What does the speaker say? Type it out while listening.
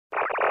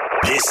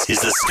This is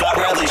the Scott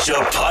Radley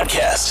Show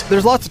podcast.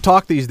 There's lots of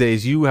talk these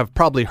days. You have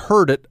probably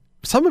heard it.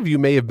 Some of you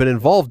may have been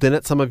involved in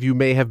it. Some of you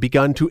may have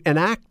begun to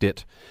enact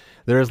it.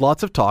 There is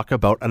lots of talk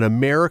about an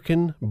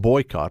American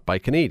boycott by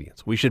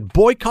Canadians. We should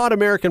boycott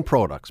American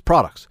products.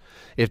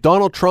 If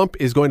Donald Trump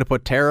is going to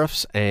put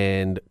tariffs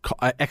and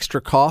extra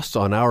costs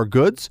on our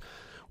goods,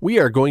 we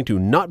are going to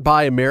not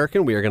buy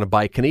American. We are going to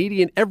buy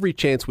Canadian every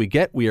chance we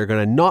get. We are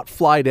going to not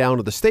fly down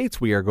to the States.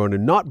 We are going to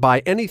not buy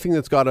anything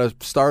that's got a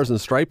stars and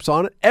stripes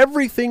on it.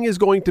 Everything is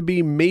going to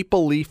be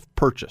maple leaf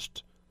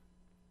purchased.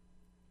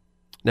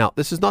 Now,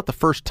 this is not the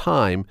first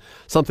time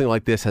something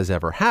like this has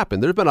ever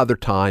happened. There have been other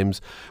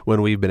times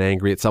when we've been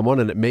angry at someone,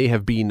 and it may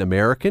have been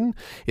American.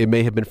 It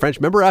may have been French.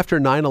 Remember after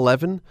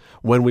 9/11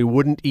 when we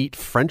wouldn't eat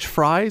French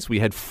fries?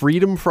 We had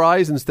freedom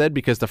fries instead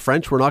because the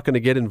French were not going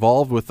to get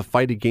involved with the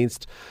fight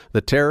against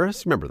the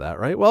terrorists. Remember that,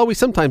 right? Well, we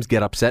sometimes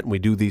get upset and we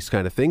do these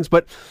kind of things,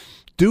 but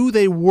do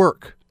they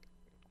work?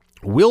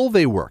 Will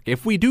they work?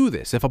 If we do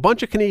this, if a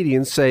bunch of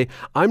Canadians say,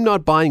 I'm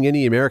not buying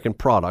any American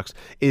products,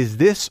 is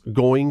this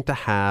going to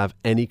have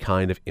any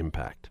kind of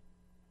impact?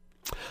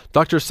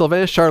 Dr.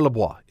 Sylvain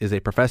Charlebois is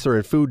a professor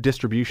in food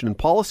distribution and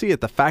policy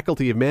at the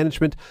Faculty of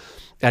Management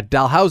at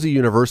Dalhousie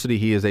University.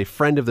 He is a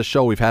friend of the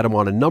show. We've had him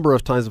on a number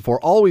of times before.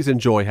 Always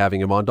enjoy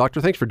having him on.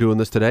 Doctor, thanks for doing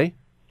this today.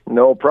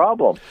 No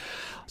problem.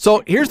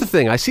 So here's the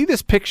thing. I see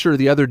this picture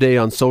the other day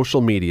on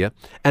social media,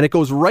 and it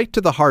goes right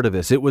to the heart of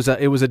this. It was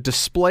a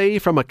display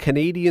from a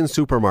Canadian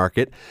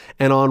supermarket,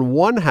 and on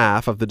one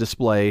half of the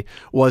display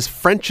was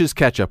French's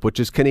ketchup, which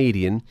is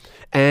Canadian,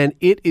 and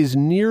it is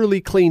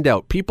nearly cleaned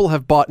out. People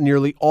have bought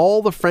nearly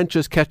all the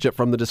French's ketchup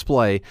from the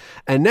display,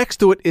 and next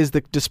to it is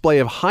the display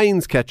of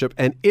Heinz ketchup,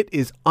 and it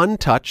is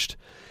untouched.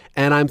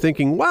 And I'm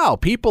thinking, wow,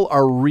 people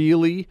are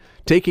really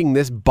taking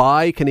this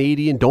buy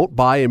Canadian, don't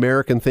buy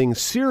American thing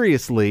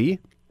seriously.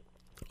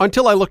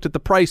 Until I looked at the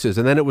prices,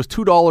 and then it was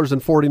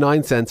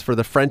 $2.49 for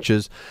the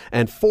French's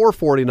and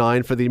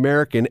 $4.49 for the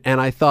American, and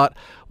I thought,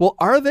 well,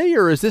 are they,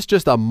 or is this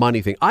just a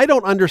money thing? I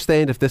don't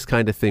understand if this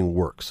kind of thing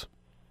works.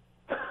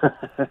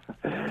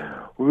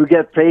 We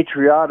get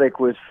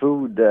patriotic with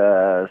food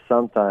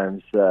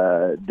sometimes,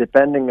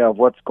 depending on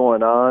what's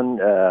going on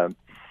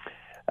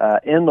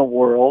in the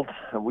world.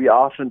 We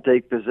often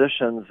take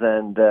positions,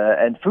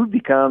 and food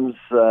becomes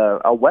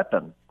a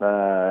weapon,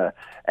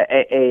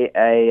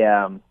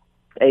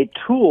 a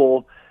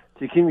tool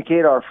to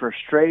communicate our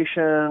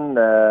frustration,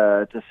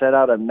 to set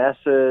out a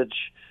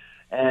message.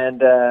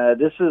 And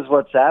this is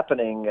what's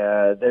happening.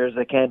 There's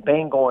a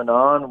campaign going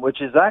on,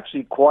 which is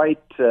actually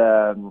quite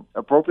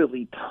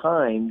appropriately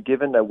timed,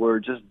 given that we're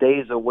just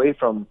days away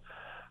from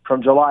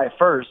July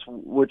 1st,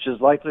 which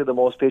is likely the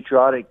most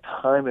patriotic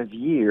time of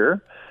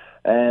year.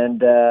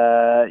 And,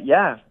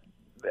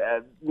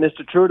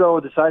 Mr. Trudeau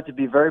decided to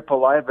be very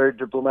polite, very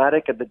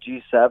diplomatic at the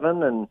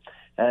G7,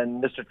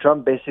 and Mr.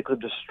 Trump basically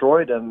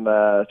destroyed him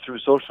through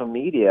social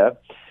media.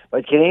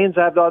 But Canadians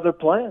have other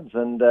plans,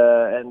 and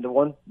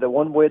the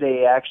one way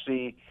they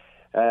actually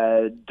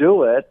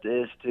do it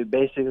is to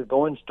basically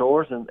go in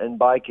stores and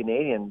buy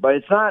Canadian. But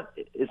it's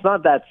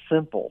not that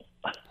simple.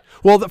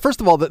 Well,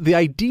 first of all, the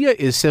idea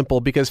is simple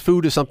because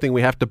food is something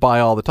we have to buy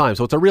all the time.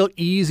 So it's a real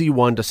easy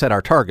one to set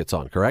our targets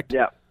on, correct?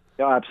 Yeah,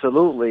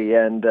 absolutely.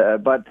 And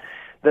but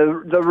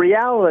the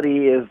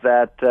reality is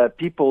that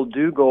people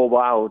do go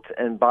out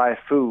and buy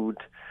food,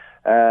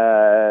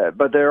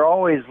 but they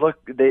always look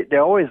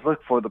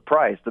for the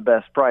price, the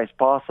best price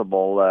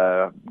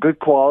possible, good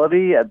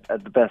quality at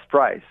the best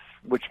price,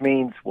 which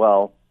means,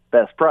 well,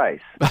 best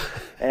price.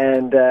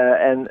 and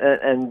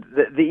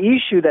the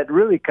issue that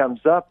really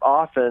comes up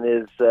often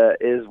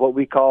is what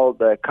we call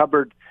the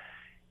cupboard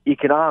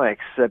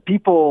economics.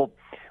 People,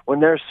 when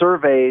they're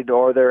surveyed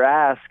or they're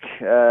asked,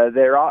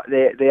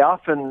 they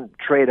often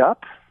trade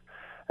up.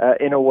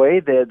 In a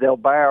way, they'll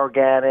buy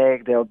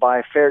organic, they'll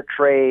buy fair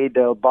trade,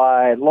 they'll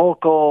buy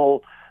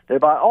local, they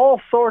buy all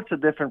sorts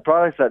of different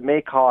products that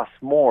may cost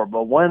more.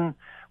 But when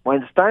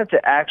it's time to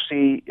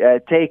actually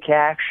take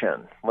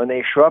action, when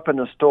they show up in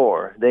the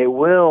store, they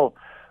will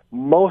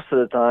most of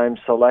the time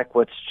select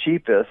what's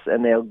cheapest,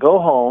 and they'll go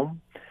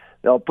home.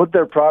 They'll put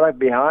their product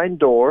behind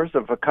doors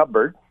of a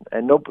cupboard,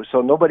 and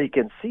so nobody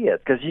can see it,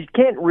 because you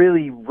can't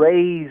really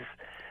raise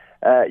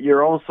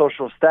your own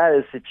social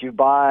status if you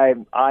buy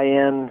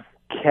IN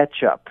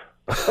ketchup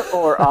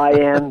or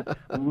IN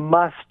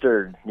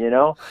mustard,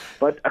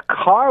 But a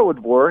car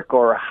would work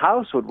or a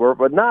house would work,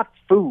 but not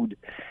food.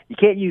 You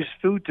can't use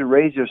food to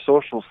raise your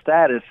social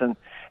status, and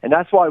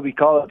that's why we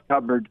call it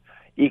cupboard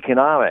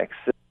economics.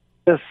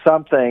 Just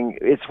something,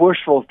 it's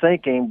wishful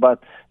thinking,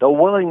 but the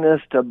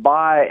willingness to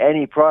buy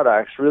any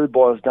products really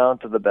boils down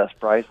to the best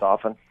price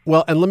often.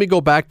 Well, and let me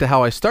go back to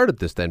how I started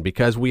this then,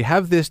 because we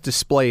have this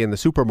display in the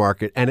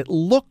supermarket and it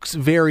looks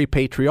very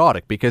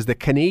patriotic because the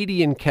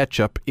Canadian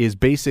ketchup is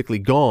basically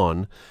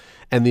gone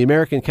and the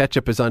American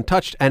ketchup is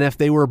untouched. And if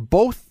they were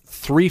both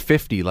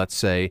 $3.50, let's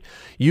say,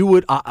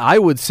 I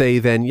would say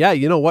then, yeah,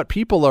 you know what?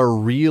 People are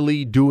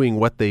really doing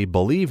what they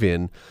believe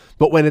in.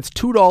 But when it's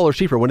 $2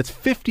 cheaper, when it's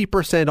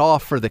 50%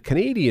 off for the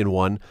Canadian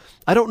one,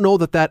 I don't know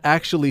that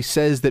actually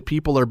says that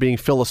people are being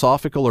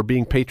philosophical or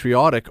being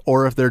patriotic,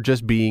 or if they're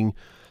just being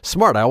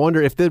smart. I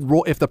wonder if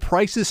the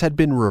prices had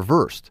been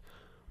reversed,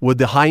 would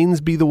the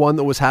Heinz be the one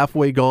that was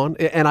halfway gone?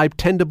 And I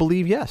tend to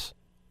believe yes.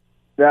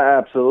 Yeah,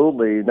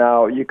 absolutely.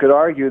 Now, you could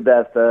argue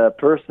that the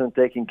person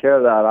taking care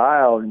of that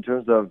aisle in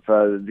terms of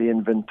the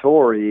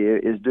inventory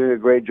is doing a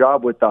great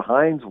job with the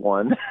Heinz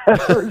one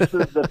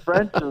versus the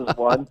French's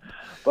one,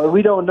 but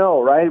we don't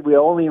know, right? We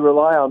only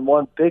rely on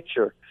one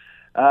picture.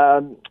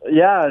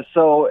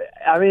 So,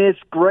 I mean, it's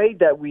great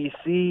that we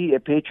see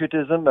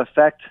patriotism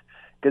affect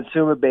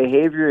consumer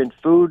behavior in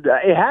food.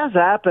 It has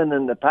happened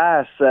in the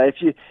past.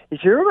 If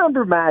you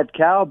remember Mad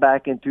Cow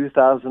back in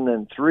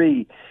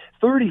 2003,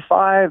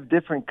 35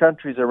 different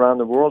countries around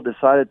the world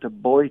decided to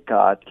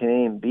boycott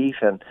Canadian beef.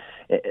 And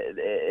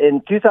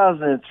in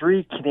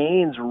 2003,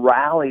 Canadians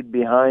rallied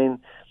behind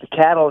the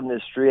cattle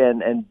industry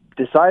and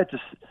decided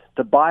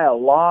to buy a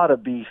lot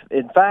of beef.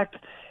 In fact,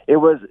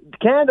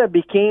 Canada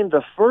became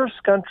the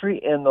first country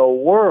in the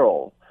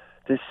world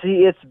to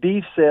see its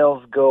beef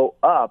sales go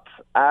up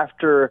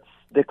after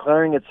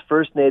declaring its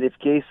first native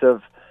case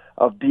of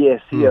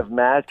BSE of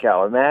mad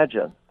cow.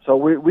 Imagine. So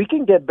we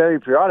can get very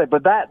periodic,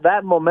 but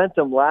that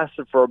momentum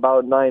lasted for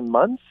about 9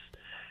 months,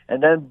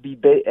 and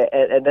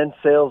then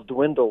sales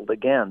dwindled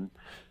again.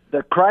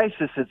 The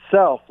crisis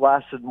itself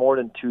lasted more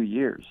than 2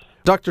 years.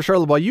 Dr.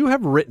 Charlebois, you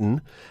have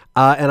written,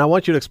 and I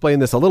want you to explain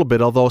this a little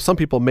bit, although some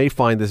people may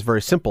find this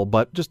very simple,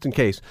 but just in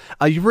case.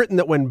 You've written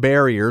that when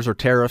barriers or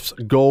tariffs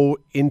go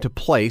into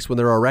place, when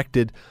they're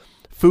erected,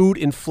 food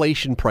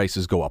inflation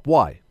prices go up.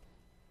 Why?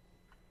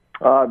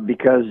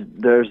 Because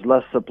there's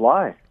less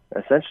supply,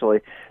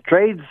 essentially.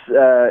 Trades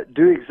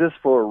do exist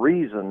for a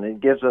reason.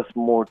 It gives us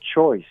more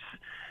choice,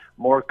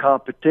 more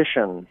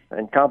competition,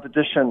 and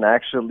competition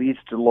actually leads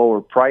to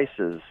lower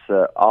prices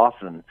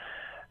often.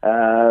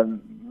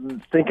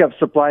 Think of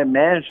supply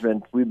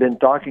management. We've been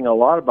talking a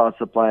lot about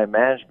supply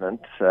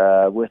management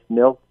with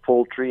milk,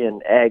 poultry,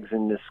 and eggs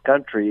in this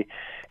country.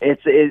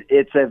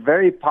 It's a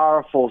very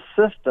powerful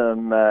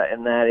system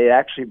in that it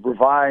actually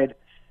provides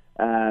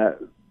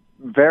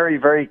very,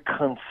 very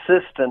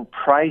consistent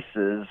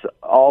prices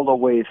all the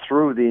way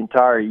through the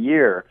entire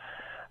year.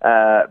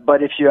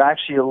 But if you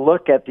actually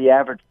look at the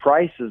average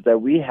prices that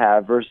we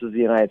have versus the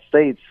United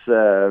States,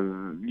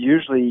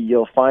 usually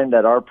you'll find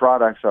that our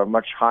products are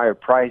much higher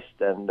priced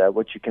than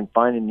what you can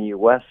find in the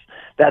U.S.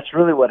 That's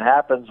really what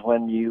happens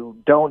when you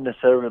don't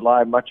necessarily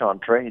rely much on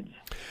trades.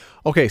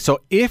 Okay, so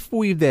if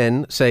we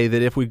then say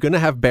that if we're going to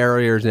have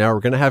barriers now, we're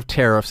going to have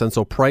tariffs, and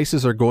so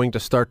prices are going to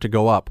start to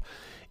go up,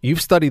 you've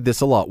studied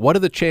this a lot. What are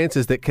the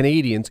chances that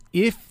Canadians,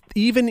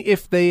 even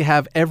if they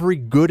have every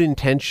good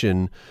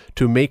intention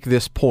to make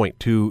this point,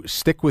 to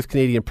stick with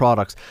Canadian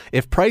products,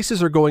 if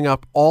prices are going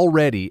up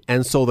already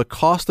and so the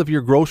cost of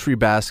your grocery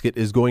basket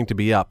is going to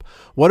be up,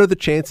 what are the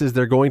chances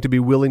they're going to be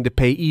willing to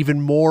pay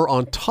even more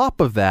on top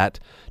of that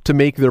to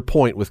make their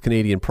point with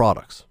Canadian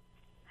products?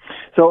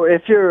 So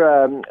if you're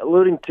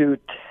alluding to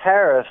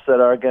tariffs that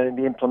are going to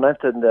be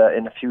implemented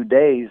in a few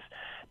days,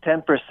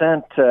 10%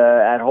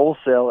 at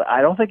wholesale,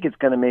 I don't think it's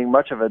going to make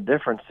much of a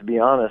difference, to be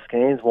honest.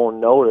 Canadians won't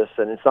notice,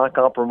 and it's not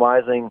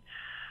compromising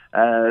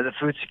the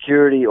food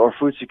security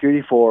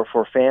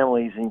for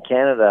families in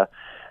Canada.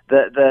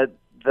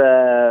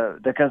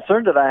 The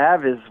concern that I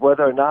have is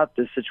whether or not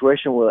the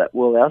situation will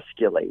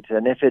escalate,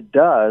 and if it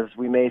does,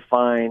 we may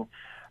find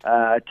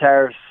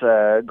tariffs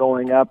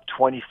going up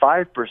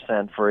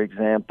 25%, for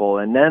example,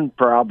 and then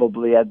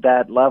probably at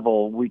that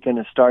level we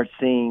can start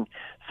seeing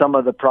some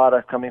of the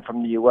product coming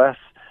from the U.S.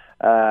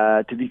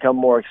 To become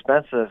more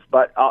expensive.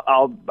 But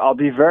I'll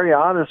be very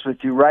honest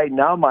with you. Right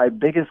now, my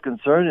biggest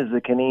concern is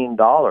the Canadian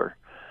dollar.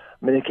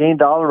 I mean, the Canadian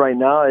dollar right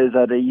now is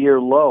at a year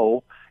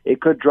low. It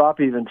could drop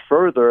even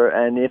further,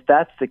 and if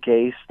that's the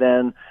case,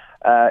 then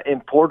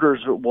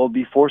importers will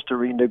be forced to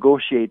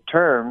renegotiate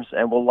terms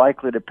and will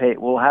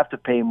have to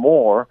pay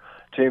more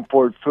to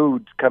import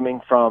food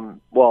coming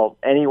from,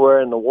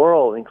 anywhere in the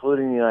world,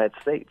 including the United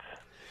States.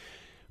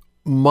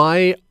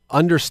 My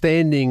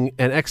understanding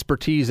and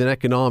expertise in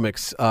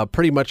economics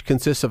pretty much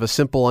consists of a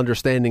simple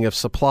understanding of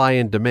supply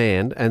and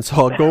demand. And so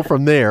I'll go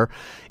from there.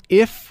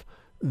 If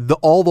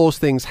all those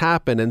things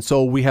happen, and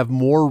so we have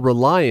more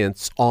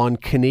reliance on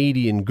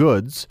Canadian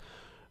goods,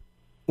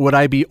 would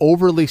I be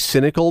overly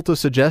cynical to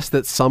suggest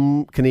that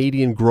some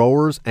Canadian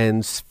growers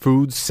and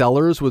food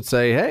sellers would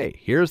say, hey,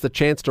 here's the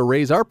chance to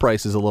raise our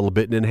prices a little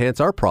bit and enhance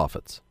our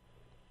profits?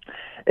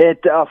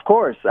 Of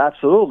course,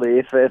 absolutely.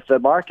 If the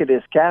market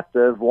is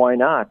captive, why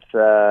not?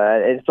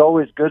 It's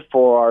always good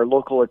for our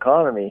local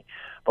economy.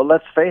 But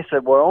let's face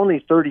it, we're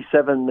only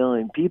 37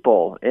 million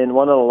people in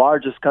one of the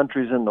largest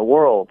countries in the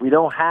world. We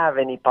don't have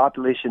any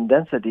population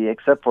density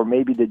except for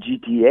maybe the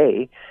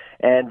GTA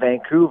and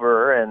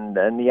Vancouver and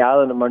the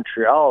island of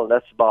Montreal.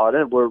 That's about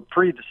it. We're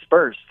pretty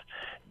dispersed.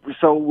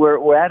 So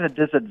we're at a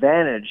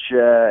disadvantage.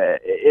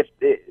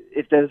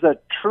 If there's a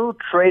true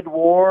trade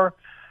war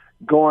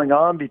going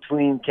on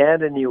between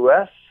Canada and the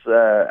U.S.,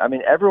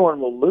 everyone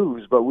will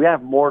lose, but we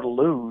have more to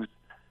lose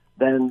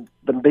than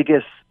the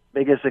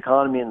biggest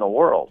economy in the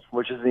world,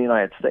 which is the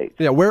United States.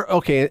 Yeah,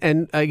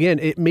 and again,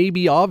 it may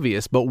be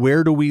obvious, but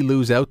where do we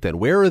lose out then?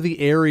 Where are the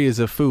areas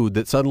of food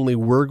that suddenly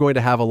we're going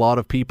to have a lot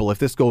of people, if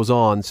this goes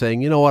on,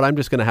 saying, you know what, I'm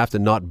just going to have to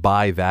not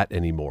buy that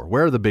anymore?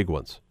 Where are the big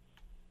ones?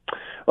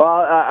 Well,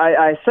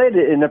 I say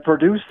that in the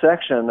produce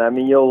section,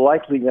 you're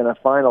likely going to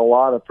find a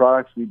lot of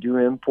products we do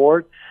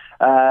import.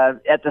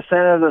 At the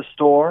center of the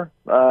store,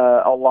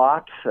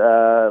 lots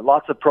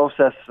of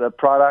processed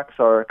products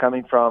are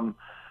coming from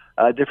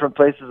different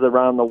places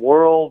around the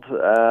world,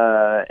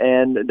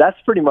 and that's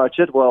pretty much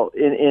it. Well,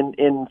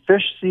 in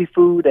fish,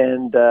 seafood,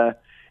 and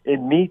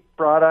in meat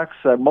products,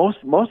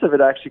 most of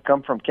it actually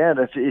come from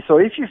Canada. So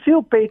if you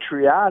feel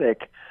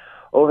patriotic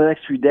over the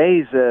next few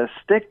days,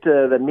 stick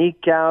to the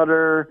meat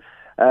counter,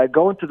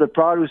 go into the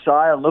produce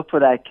aisle, look for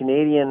that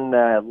Canadian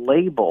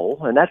label,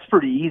 and that's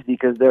pretty easy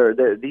because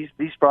these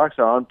products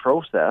are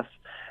unprocessed,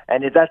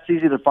 and that's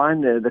easy to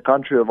find the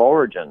country of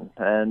origin.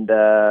 And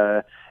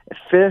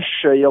fish,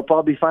 you'll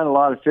probably find a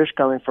lot of fish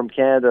coming from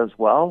Canada as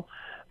well,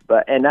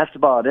 and that's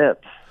about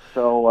it.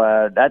 So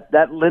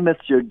that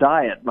limits your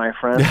diet, my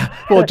friend.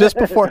 Well, just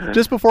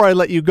before I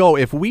let you go,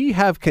 if we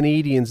have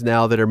Canadians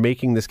now that are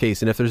making this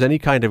case, and if there's any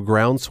kind of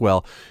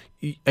groundswell,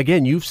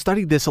 again, you've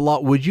studied this a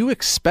lot. Would you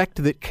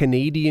expect that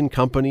Canadian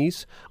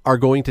companies are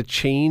going to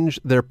change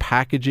their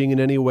packaging in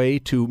any way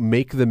to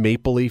make the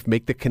maple leaf,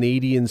 make the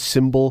Canadian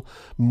symbol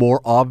more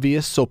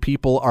obvious so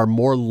people are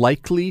more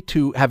likely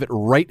to have it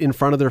right in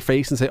front of their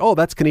face and say, oh,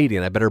 that's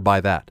Canadian, I better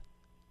buy that?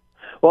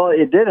 Well,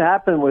 it did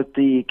happen with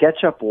the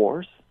ketchup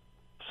wars,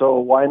 so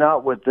why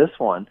not with this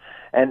one?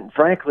 And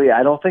frankly,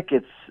 I don't think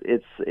it's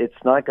going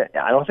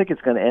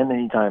to end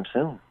anytime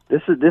soon.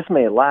 This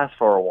may last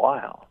for a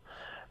while.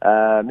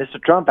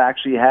 Mr. Trump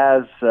actually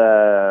has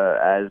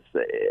as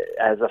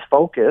a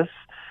focus.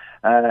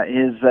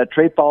 His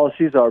trade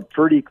policies are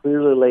pretty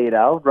clearly laid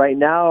out. Right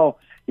now,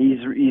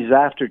 he's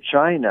after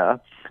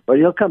China, but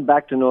he'll come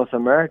back to North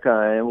America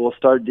and we'll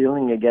start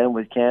dealing again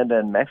with Canada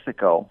and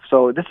Mexico.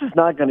 So this is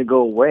not going to go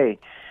away.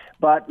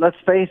 But let's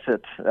face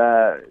it,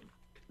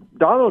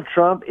 Donald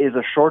Trump is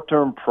a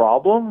short-term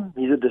problem.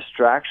 He's a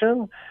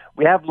distraction.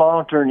 We have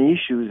long-term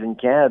issues in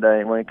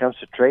Canada when it comes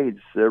to trades.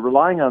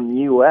 Relying on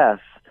the U.S.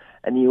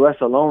 and the U.S.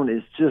 alone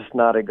is just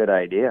not a good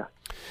idea.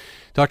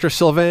 Dr.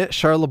 Sylvain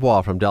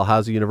Charlebois from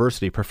Dalhousie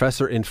University,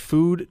 professor in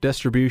food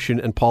distribution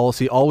and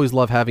policy. Always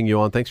love having you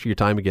on. Thanks for your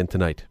time again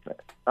tonight.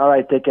 All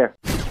right, take care.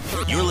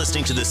 You're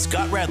listening to The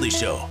Scott Radley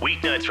Show,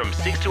 weeknights from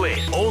 6 to 8,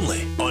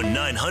 only on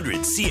 900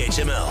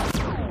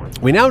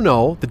 CHML. We now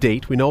know the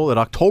date. We know that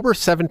October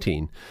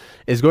 17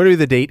 is going to be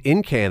the date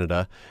in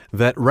Canada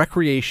that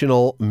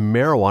recreational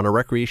marijuana,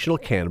 recreational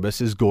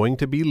cannabis is going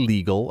to be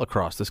legal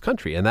across this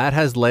country. And that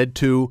has led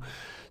to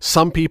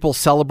some people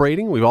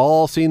celebrating. We've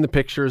all seen the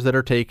pictures that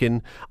are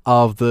taken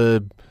of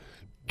the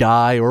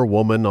guy or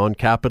woman on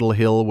Capitol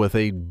Hill with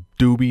a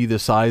doobie the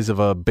size of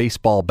a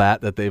baseball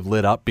bat that they've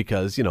lit up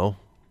because,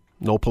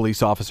 no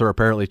police officer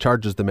apparently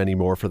charges them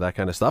anymore for that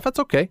kind of stuff. That's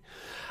okay.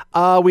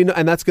 We know,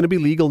 and that's going to be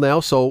legal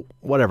now, so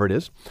whatever it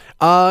is.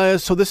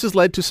 So this has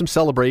led to some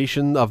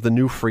celebration of the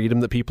new freedom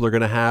that people are going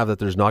to have, that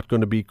there's not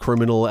going to be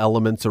criminal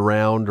elements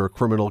around or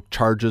criminal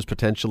charges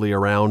potentially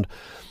around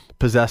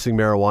possessing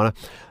marijuana.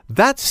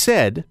 That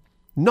said,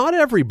 not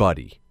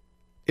everybody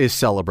is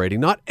celebrating.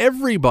 Not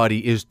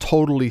everybody is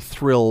totally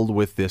thrilled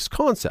with this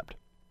concept.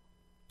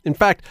 In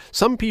fact,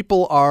 some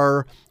people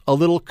are a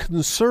little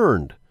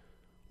concerned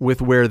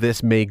with where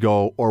this may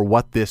go or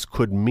what this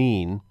could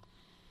mean,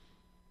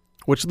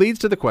 which leads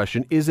to the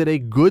question, is it a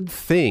good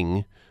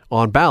thing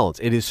on balance?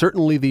 It is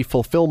certainly the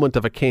fulfillment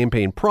of a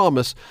campaign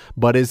promise,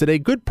 but is it a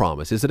good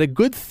promise? Is it a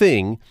good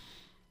thing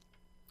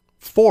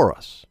for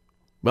us?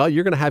 Well,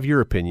 you're going to have your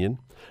opinion.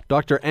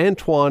 Dr.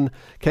 Antoine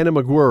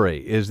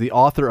Kanamugire is the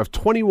author of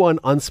 21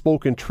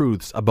 Unspoken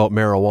Truths About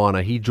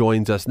Marijuana. He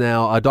joins us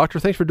now. Doctor,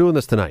 thanks for doing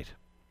this tonight.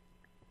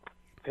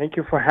 Thank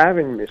you for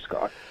having me,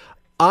 Scott.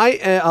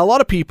 A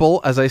lot of people,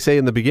 as I say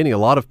in the beginning, a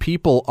lot of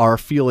people are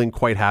feeling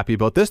quite happy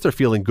about this. They're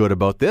feeling good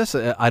about this.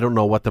 I don't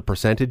know what the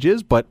percentage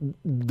is, but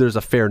there's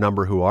a fair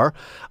number who are.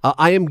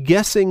 I am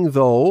guessing,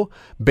 though,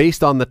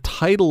 based on the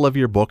title of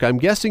your book, I'm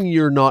guessing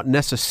you're not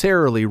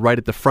necessarily right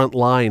at the front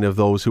line of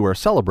those who are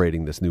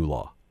celebrating this new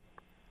law.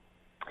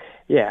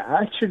 Yeah,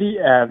 actually,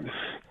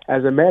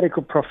 as a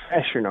medical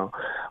professional,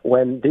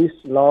 when this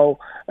law,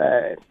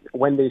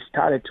 when they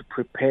started to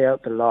prepare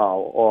the law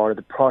or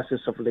the process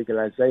of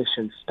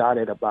legalization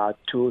started about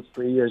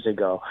 2-3 years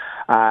ago,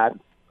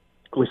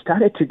 we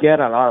started to get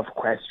a lot of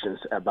questions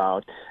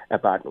about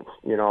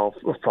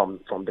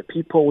from the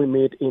people we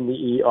meet in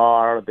the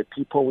ER, the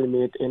people we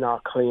meet in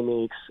our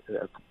clinics,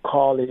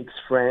 colleagues,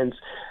 friends,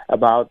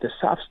 about the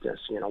substance.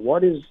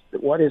 What is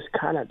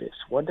cannabis?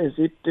 What does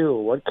it do?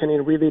 What can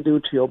it really do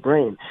to your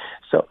brain?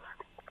 So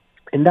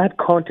in that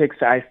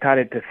context, I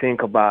started to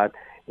think about,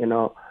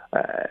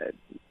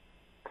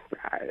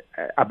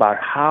 about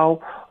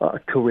how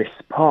to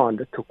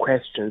respond to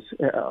questions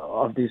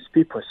of these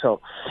people.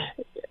 So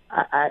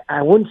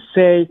I wouldn't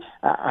say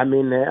I'm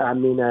in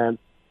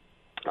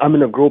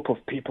a group of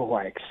people who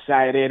are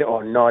excited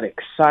or not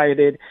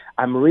excited.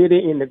 I'm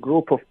really in a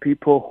group of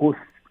people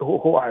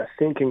who are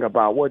thinking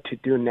about what to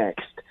do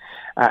next.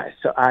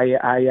 So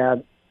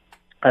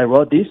I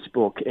wrote this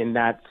book in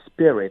that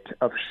spirit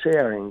of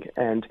sharing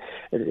and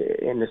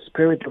in the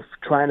spirit of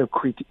trying to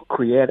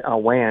create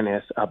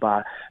awareness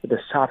about the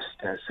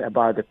substance,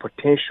 about the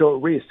potential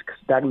risks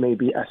that may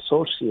be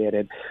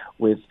associated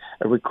with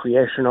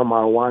recreational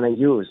marijuana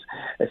use.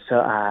 So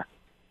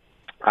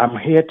I'm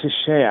here to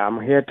share. I'm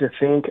here to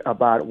think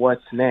about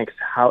what's next,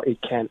 how it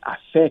can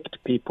affect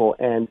people,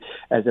 and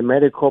as a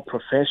medical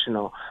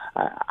professional,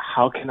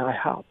 how can I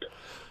help?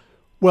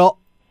 Well,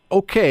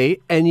 okay,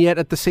 and yet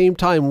at the same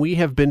time, we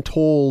have been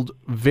told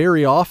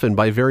very often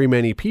by very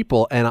many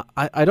people, and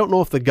I don't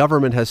know if the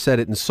government has said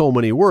it in so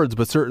many words,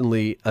 but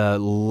certainly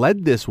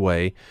led this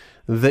way,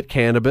 that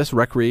cannabis,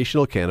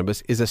 recreational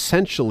cannabis, is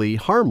essentially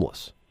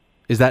harmless.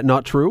 Is that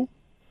not true?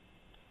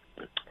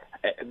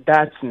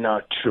 That's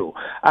not true.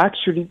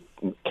 Actually,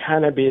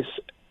 cannabis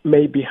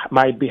might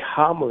be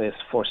harmless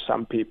for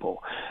some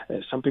people.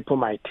 Some people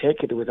might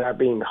take it without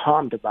being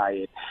harmed by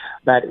it.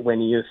 But when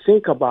you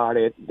think about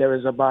it, there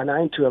is about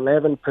 9 to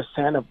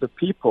 11% of the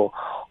people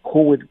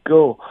who would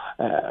who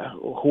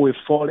will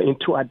fall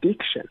into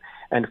addiction.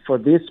 And for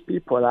these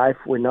people, life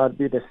will not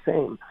be the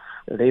same.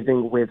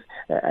 Living with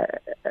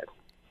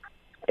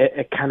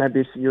a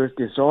cannabis use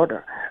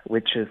disorder,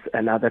 which is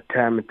another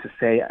term to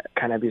say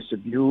cannabis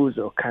abuse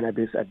or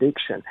cannabis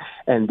addiction.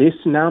 And this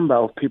number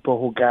of people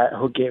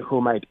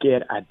who might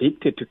get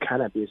addicted to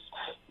cannabis,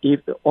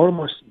 it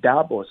almost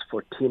doubles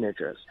for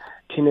teenagers.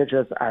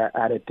 Teenagers are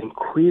at an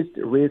increased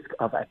risk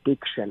of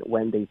addiction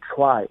when they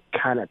try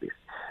cannabis.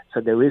 So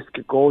the risk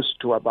goes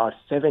to about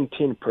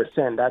 17%.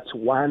 That's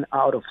 1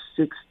 out of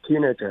 6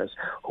 teenagers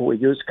who will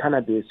use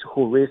cannabis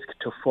who risk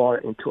to fall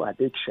into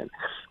addiction.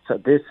 So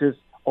this is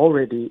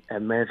already a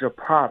major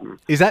problem.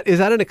 Is that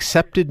an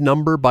accepted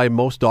number by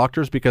most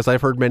doctors? Because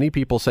I've heard many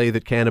people say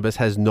that cannabis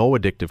has no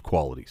addictive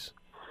qualities.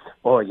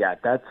 Oh yeah,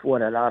 that's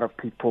what a lot of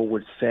people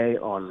would say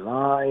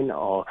online.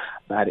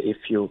 But if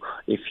you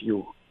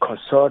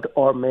consult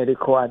all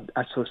medical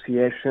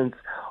associations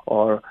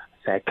or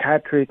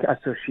psychiatric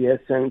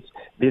associations,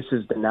 this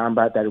is the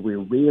number that we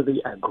really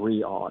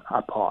agree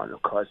upon,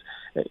 because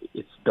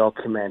it's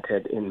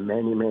documented in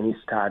many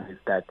studies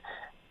that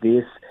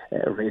this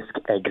risk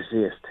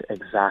exists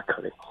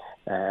exactly.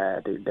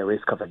 The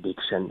risk of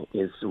addiction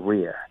is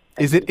real.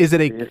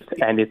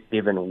 And it's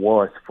even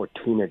worse for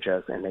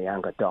teenagers and the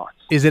young adults.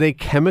 Is it a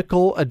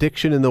chemical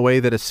addiction in the way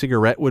that a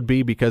cigarette would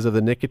be because of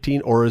the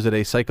nicotine, or is it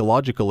a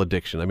psychological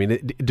addiction? I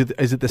mean,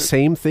 is it the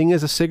same thing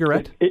as a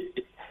cigarette?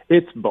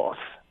 It's both.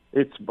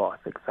 It's both,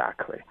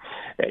 exactly.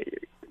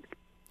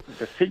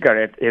 The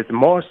cigarette is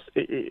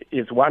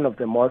one of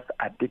the most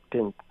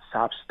addicting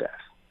substances.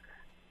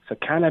 So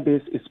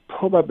cannabis is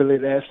probably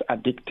less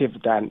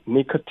addictive than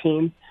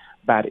nicotine,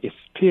 but it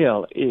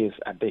still is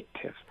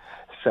addictive.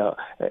 So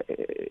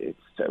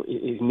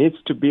it needs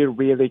to be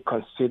really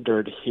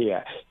considered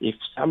here. If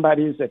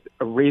somebody is at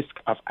a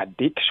risk of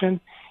addiction,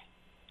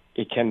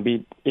 it can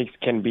be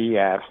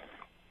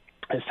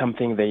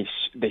something they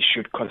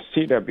should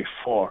consider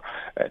before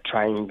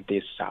trying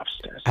this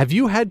substance. Have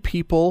you had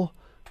people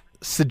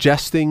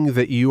suggesting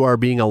that you are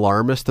being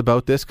alarmist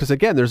about this? Because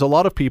again, there's a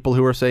lot of people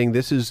who are saying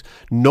this is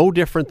no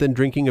different than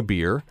drinking a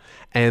beer,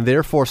 and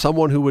therefore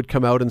someone who would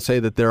come out and say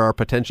that there are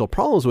potential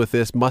problems with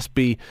this must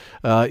be,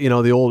 it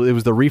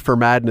was the reefer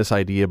madness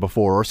idea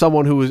before, or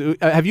someone who was.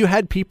 Have you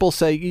had people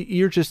say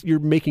you're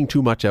making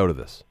too much out of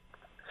this?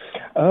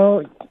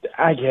 Oh,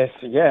 I guess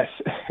yes.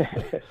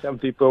 Some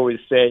people will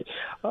say,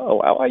 "Oh,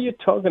 why are you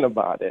talking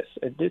about this?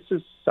 This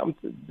is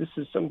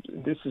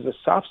a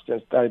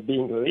substance that is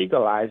being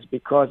legalized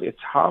because it's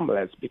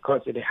harmless,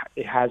 because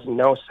it has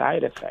no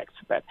side effects."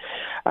 But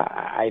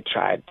I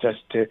tried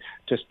just to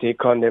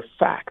stick on the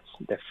facts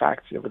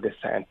of the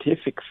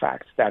scientific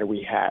facts that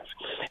we have.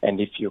 And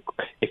if you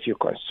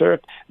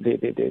consult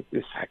the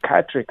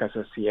psychiatric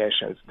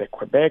associations, the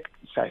Quebec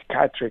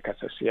Psychiatric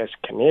Association,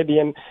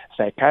 Canadian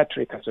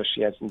Psychiatric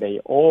Association, they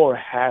all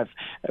have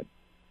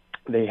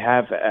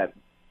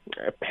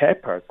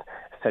papers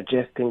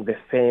suggesting the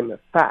same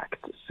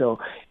fact. So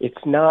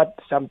it's not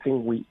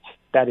something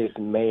that is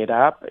made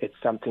up. It's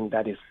something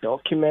that is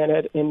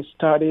documented in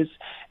studies.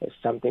 It's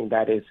something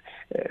that is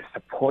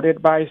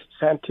supported by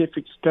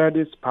scientific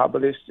studies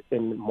published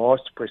in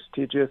most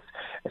prestigious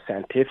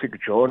scientific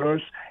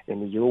journals in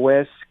the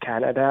U.S.,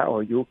 Canada,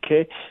 or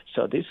U.K.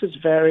 So this is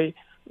very,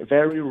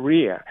 very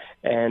rare.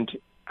 And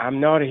I'm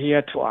not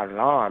here to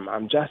alarm.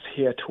 I'm just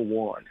here to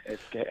warn.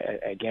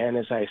 Again,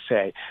 as I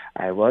say,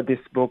 I wrote this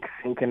book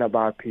thinking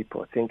about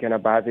people, thinking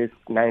about this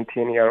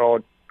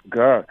 19-year-old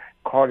girl,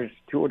 college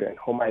student,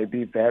 who might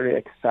be very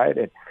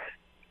excited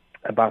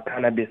about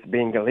cannabis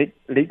being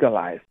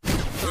legalized.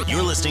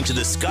 You're listening to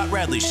The Scott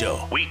Radley Show,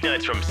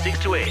 weeknights from 6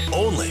 to 8,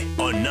 only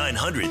on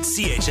 900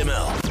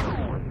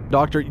 CHML.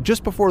 Doctor,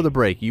 just before the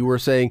break, you were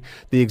saying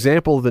the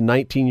example of the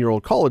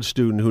 19-year-old college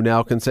student who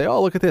now can say,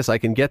 oh, look at this, I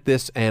can get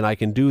this and I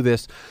can do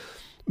this.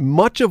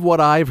 Much of what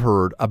I've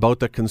heard about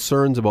the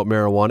concerns about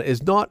marijuana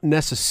is not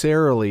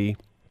necessarily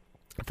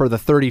for the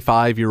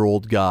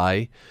 35-year-old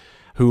guy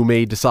who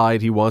may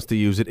decide he wants to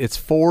use it. It's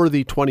for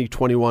the 20,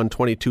 21,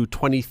 22,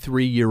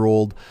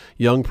 23-year-old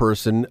young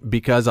person,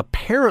 because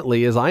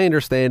apparently, as I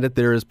understand it,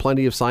 there is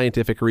plenty of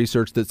scientific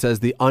research that says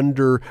the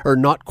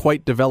not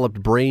quite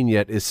developed brain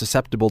yet is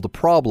susceptible to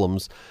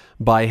problems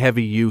by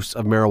heavy use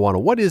of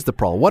marijuana. What is the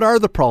problem? What are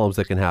the problems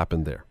that can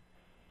happen there?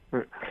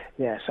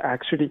 Yes,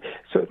 actually.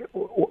 So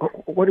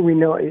what do we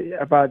know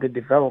about the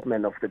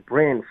development of the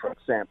brain, for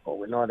example?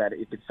 We know that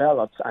it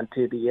develops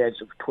until the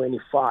age of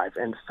 25,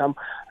 and some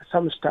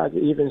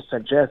studies even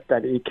suggest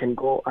that it can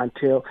go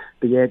until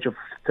the age of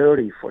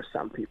 30 for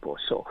some people.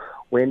 So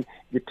when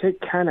you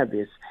take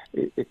cannabis,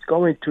 it's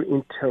going to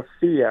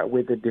interfere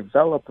with the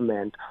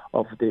development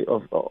of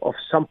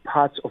some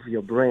parts of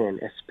your brain,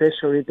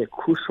 especially the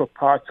crucial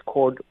parts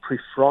called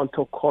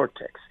prefrontal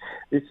cortex.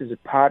 This is a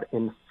part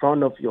in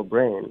front of your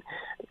brain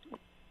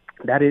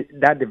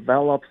that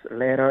develops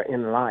later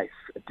in life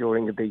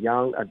during the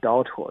young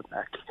adulthood,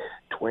 like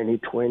 20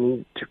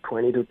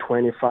 to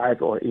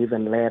 25 or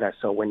even later.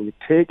 So when you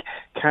take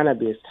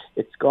cannabis,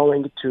 it's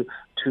going to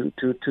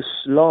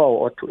slow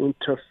or to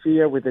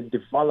interfere with the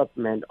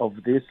development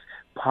of this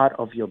part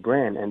of your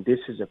brain, and this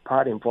is a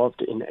part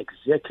involved in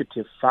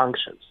executive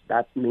functions.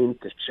 That means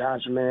the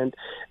judgment,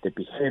 the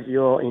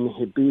behavioral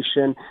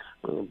inhibition,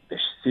 the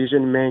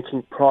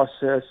decision-making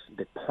process,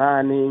 the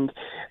planning,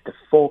 the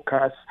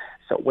focus.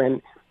 So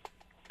when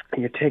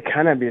you take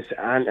cannabis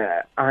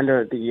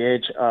under the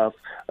age of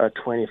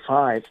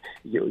 25,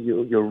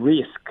 you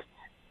risk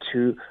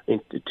to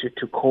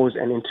cause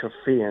an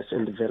interference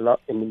in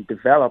the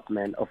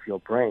development of your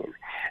brain.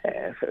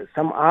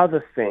 Some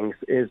other things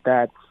is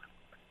that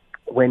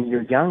when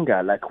you're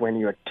younger, like when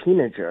you're a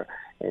teenager,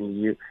 and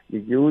you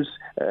use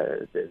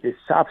this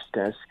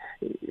substance,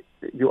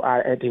 you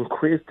are at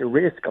increased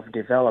risk of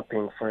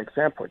developing, for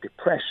example,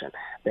 depression.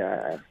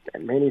 There are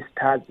many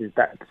studies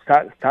that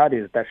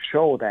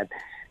show that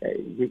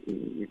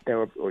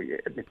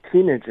the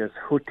teenagers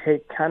who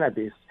take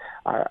cannabis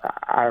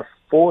are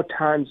 4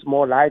 times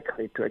more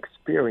likely to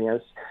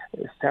experience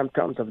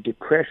symptoms of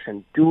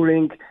depression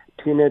during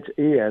teenage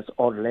years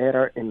or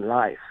later in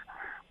life.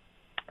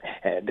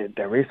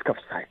 The risk of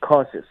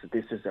psychosis,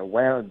 this is a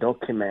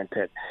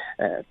well-documented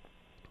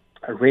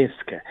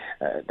risk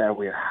that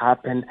will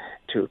happen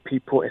to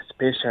people,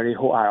 especially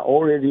who are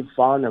already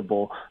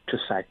vulnerable to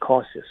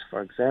psychosis.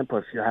 For example,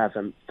 if you have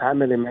a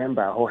family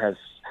member who has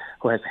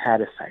had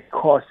a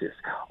psychosis,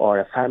 or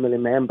a family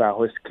member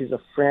who is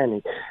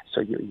schizophrenic, so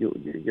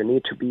you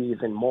need to be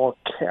even more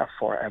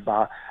careful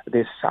about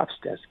this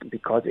substance,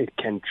 because it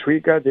can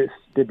trigger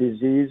the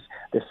disease,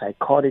 the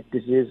psychotic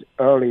disease,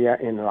 earlier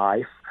in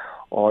life,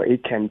 or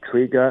it can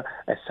trigger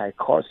a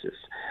psychosis.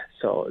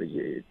 So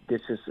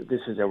this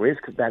is a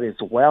risk that is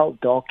well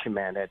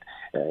documented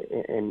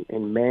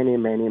in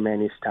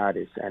many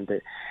studies, and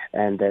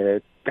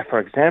for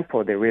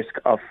example, the risk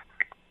of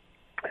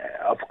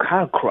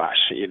car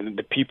crash.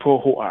 The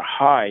people who are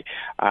high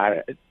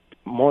are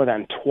more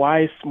than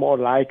twice more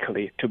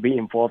likely to be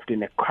involved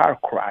in a car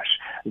crash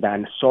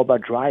than sober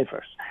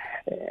drivers.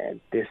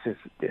 This is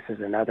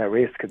another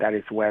risk that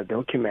is well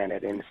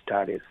documented in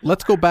studies.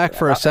 Let's go back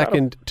for a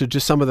second to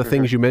just some of the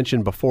things you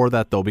mentioned before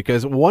that, though,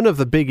 because one of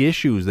the big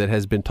issues that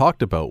has been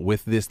talked about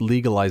with this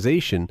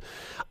legalization,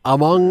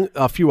 among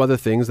a few other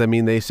things, I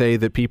mean, they say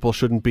that people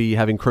shouldn't be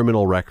having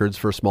criminal records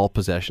for small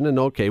possession, and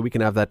okay, we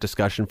can have that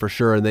discussion for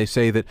sure, and they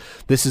say that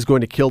this is going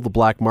to kill the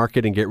black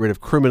market and get rid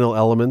of criminal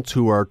elements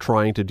who are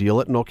trying to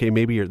deal it, and okay,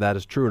 maybe that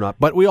is true or not,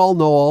 but we all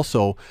know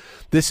also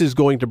this is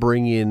going to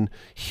bring in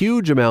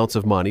huge amounts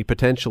of money,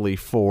 potentially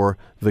for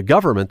the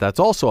government. That's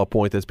also a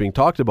point that's being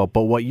talked about.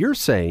 But what you're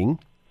saying,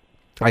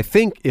 I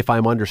think, if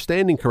I'm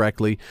understanding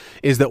correctly,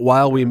 is that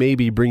while we may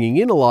be bringing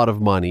in a lot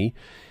of money,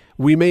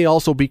 we may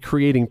also be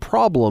creating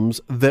problems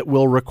that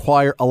will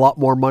require a lot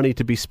more money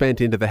to be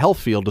spent into the health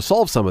field to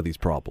solve some of these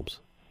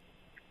problems.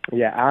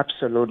 Yeah,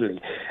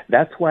 absolutely.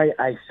 That's why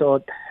I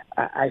thought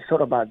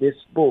about this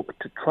book,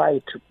 to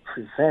try to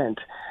prevent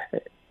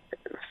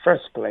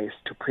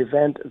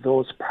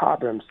those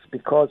problems,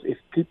 because if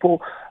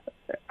people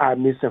are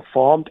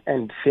misinformed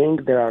and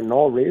think there are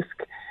no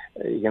risk,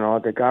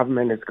 the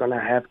government is going to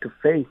have to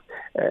face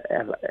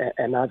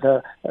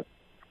another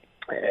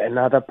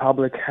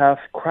public health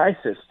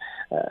crisis.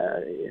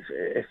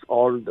 If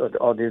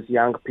all these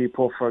young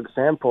people, for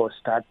example,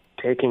 start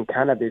taking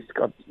cannabis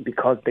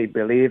because they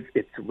believe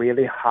it's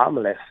really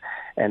harmless,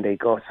 and they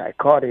go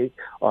psychotic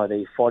or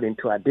they fall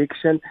into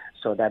addiction,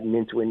 so that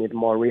means we need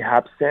more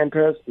rehab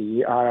centers.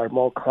 The ER are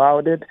more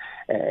crowded.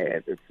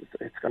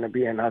 It's going to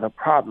be another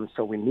problem.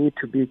 So we need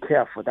to be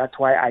careful. That's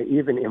why I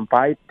even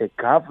invite the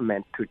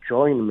government to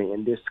join me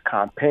in this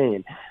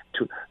campaign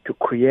to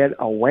create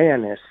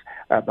awareness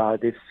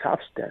about this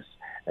substance,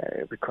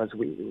 because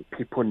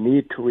people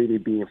need to really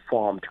be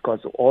informed, because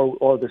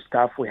all the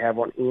stuff we have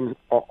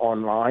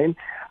online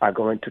are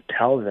going to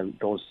tell them,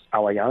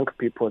 our young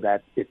people,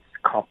 that it's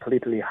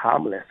completely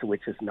harmless,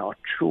 which is not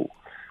true.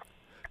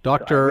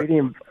 Doctor,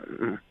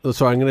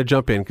 sorry, I'm going to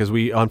jump in because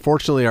we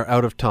unfortunately are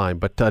out of time.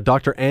 But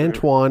Dr.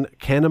 Antoine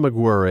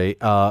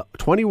Kanamugire,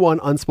 21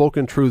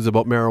 Unspoken Truths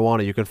About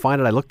Marijuana. You can find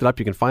it. I looked it up.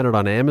 You can find it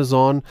on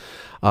Amazon.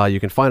 You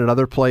can find it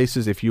other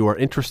places if you are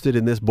interested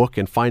in this book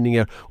and finding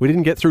out. We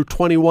didn't get through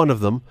 21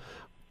 of them,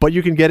 but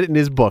you can get it in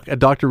his book.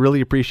 Doctor,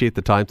 really appreciate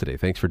the time today.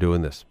 Thanks for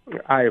doing this.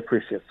 I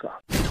appreciate it,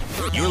 Scott.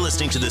 You're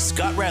listening to The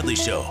Scott Radley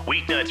Show,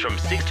 weeknights from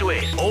 6 to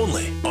 8,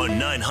 only on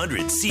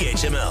 900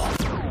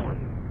 CHML.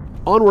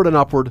 Onward and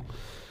upward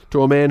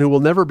to a man who will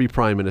never be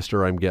prime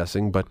minister, I'm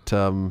guessing, but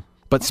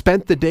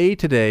spent the day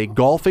today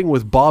golfing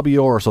with Bobby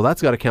Orr, so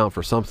that's got to count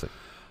for something.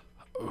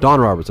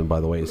 Don Robertson, by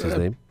the way, is his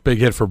name. Big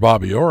hit for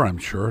Bobby Orr, I'm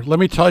sure. Let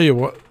me tell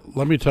you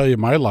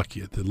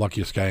the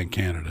luckiest guy in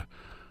Canada.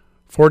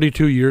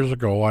 42 years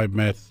ago, I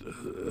met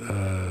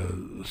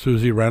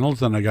Susie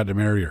Reynolds, and I got to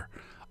marry her.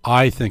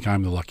 I think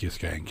I'm the luckiest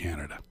guy in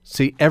Canada.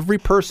 See, every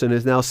person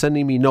is now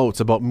sending me notes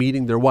about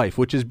meeting their wife,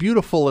 which is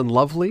beautiful and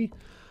lovely.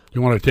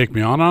 You want to take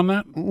me on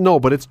that? No,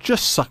 but it's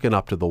just sucking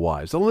up to the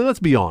wives. Only let's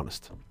be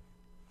honest.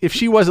 If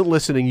she wasn't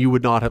listening, you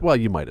would not have. Well,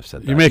 you might have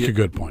said that. You make a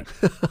good point.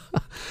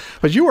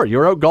 But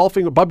you're out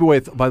golfing. By the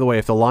way,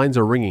 if the lines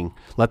are ringing,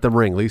 let them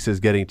ring.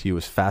 Lisa's getting to you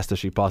as fast as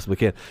she possibly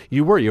can.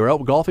 You're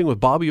out golfing with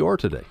Bobby Orr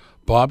today.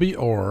 Bobby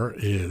Orr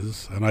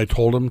is, and I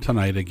told him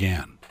tonight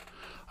again,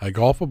 I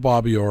golfed with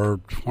Bobby Orr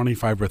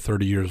 25 or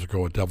 30 years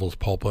ago at Devil's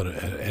Pulpit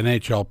at an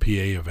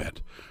NHLPA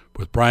event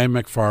with Brian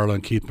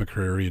McFarlane, Keith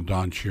McCreary, and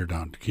Don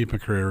Sheardown. Keith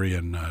McCreary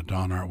and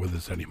Don aren't with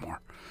us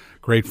anymore.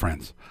 Great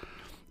friends.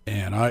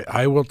 And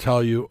I will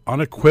tell you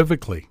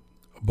unequivocally,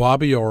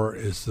 Bobby Orr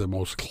is the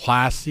most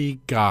classy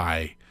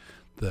guy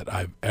that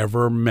I've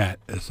ever met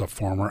as a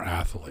former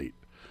athlete.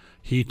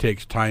 He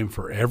takes time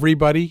for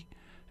everybody,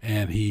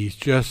 and he's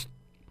just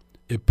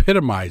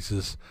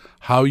epitomizes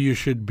how you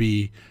should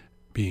be,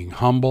 being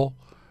humble.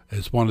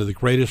 As one of the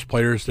greatest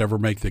players to ever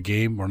make the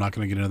game. We're not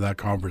going to get into that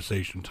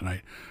conversation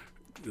tonight.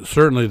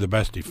 Certainly the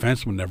best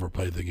defenseman ever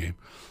played the game.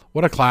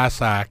 What a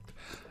class act.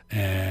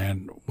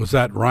 And was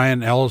at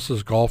Ryan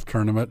Ellis's golf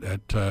tournament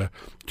at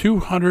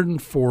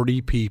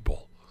 240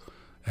 people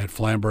at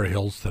Flamborough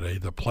Hills today.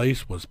 The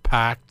place was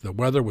packed. The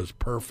weather was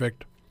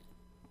perfect.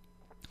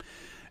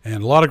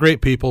 And a lot of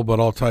great people, but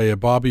I'll tell you,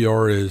 Bobby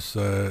Orr is,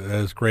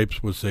 as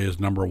Grapes would say, is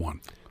number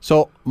one.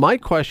 So my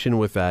question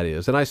with that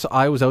is, and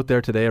I was out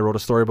there today. I wrote a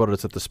story about it.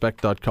 It's at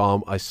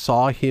thespec.com. I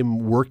saw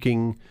him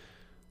working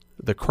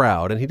the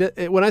crowd, and he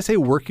did. When I say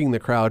working the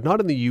crowd, not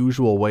in the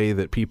usual way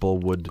that people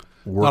would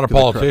work. Not a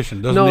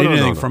politician. Doesn't need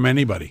anything from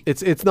anybody.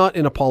 It's not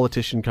in a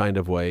politician kind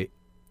of way.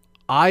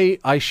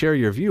 I share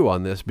your view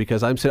on this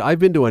because I've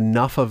been to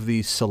enough of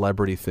these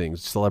celebrity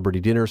things, celebrity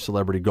dinners,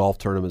 celebrity golf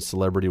tournaments,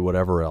 celebrity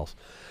whatever else,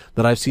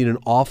 that I've seen an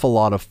awful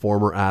lot of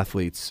former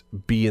athletes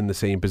be in the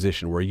same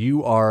position where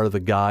you are the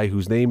guy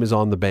whose name is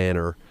on the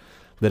banner,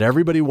 that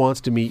everybody wants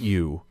to meet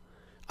you.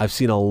 I've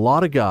seen a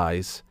lot of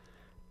guys,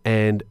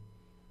 and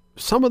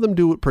some of them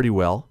do it pretty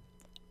well.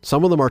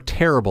 Some of them are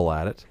terrible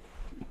at it.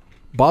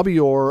 Bobby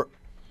Orr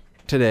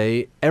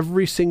today,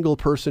 every single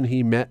person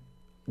he met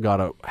got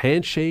a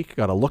handshake,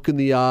 got a look in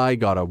the eye,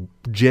 got a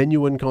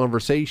genuine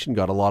conversation,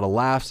 got a lot of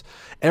laughs.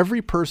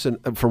 Every person,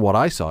 from what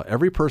I saw,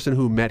 every person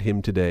who met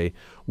him today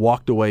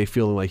walked away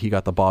feeling like he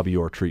got the Bobby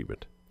Orr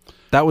treatment.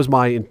 That was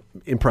my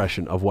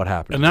impression of what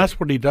happened. And that's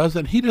what he does,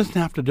 and he doesn't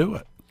have to do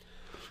it.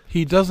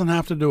 He doesn't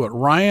have to do it.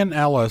 Ryan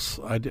Ellis,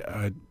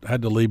 I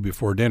had to leave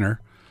before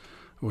dinner,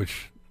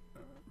 which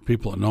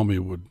people that know me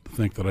would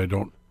think that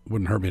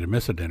wouldn't hurt me to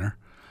miss a dinner.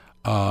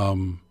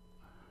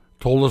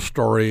 Told a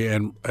story,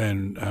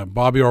 and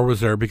Bobby Orr was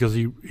there because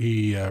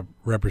he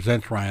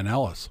represents Ryan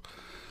Ellis.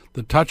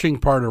 The touching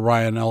part of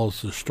Ryan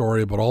Ellis'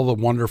 story about all the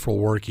wonderful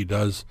work he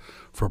does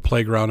for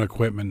playground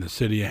equipment in the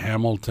city of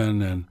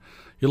Hamilton, and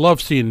you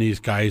love seeing these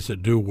guys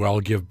that do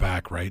well give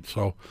back, right?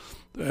 So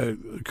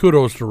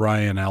kudos to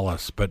Ryan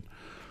Ellis, but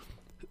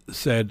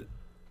said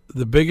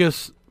the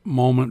biggest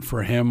moment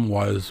for him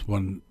was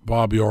when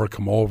Bobby Orr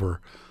come over.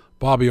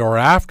 Bobby Orr,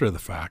 after the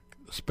fact,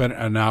 spent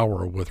an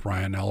hour with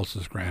Ryan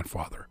Ellis's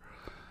grandfather.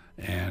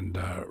 And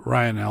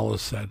Ryan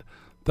Ellis said,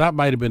 that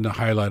might have been the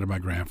highlight of my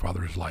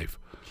grandfather's life.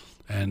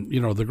 And,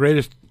 the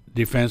greatest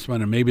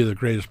defenseman and maybe the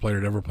greatest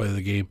player to ever play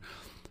the game,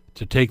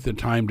 to take the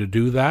time to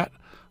do that.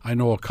 I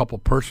know a couple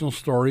personal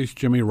stories.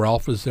 Jimmy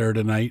Ralph is there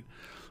tonight.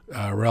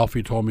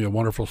 Ralphie told me a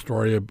wonderful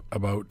story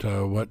about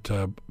what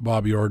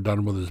Bobby Orr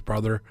done with his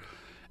brother.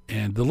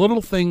 And the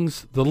little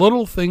things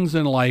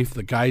in life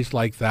that guys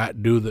like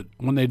that do that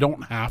when they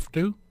don't have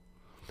to,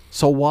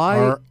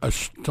 are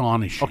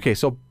astonishing. Okay,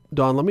 so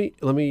Don,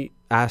 let me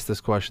ask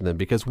this question then,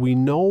 because we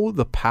know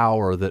the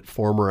power that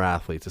former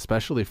athletes,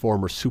 especially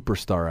former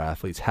superstar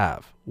athletes,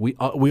 have. We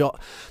all,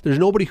 there's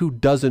nobody who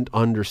doesn't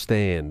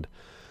understand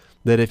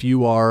that if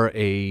you are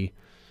a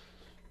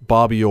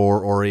Bobby Orr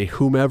or a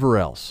whomever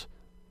else,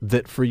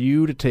 that for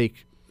you to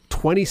take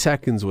 20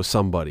 seconds with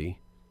somebody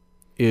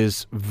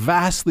is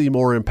vastly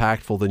more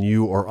impactful than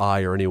you or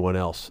I or anyone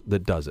else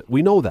that does it.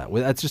 We know that.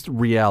 That's just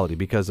reality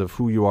because of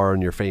who you are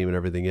and your fame and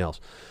everything else.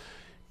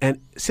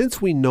 And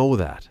since we know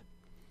that,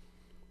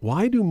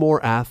 why do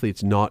more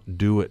athletes not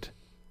do it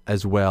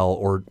as well,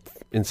 or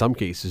in some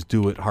cases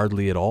do it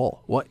hardly at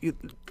all? Well,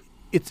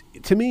 it's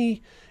to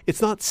me,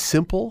 it's not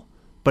simple,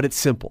 but it's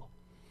simple.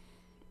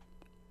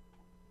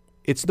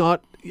 It's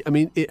not, I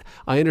mean,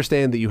 I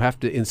understand that you have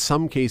to, in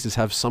some cases,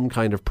 have some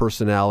kind of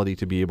personality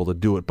to be able to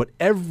do it, but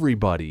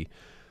everybody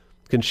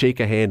can shake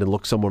a hand and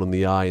look someone in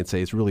the eye and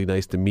say, it's really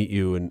nice to meet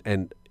you,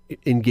 and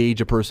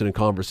engage a person in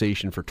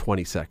conversation for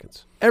 20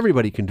 seconds.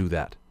 Everybody can do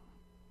that.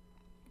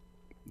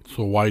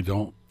 So why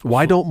don't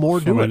more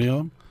do many it? of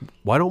them?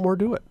 Why don't more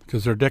do it?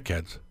 Because they're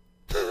dickheads.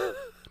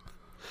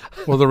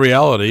 Well, the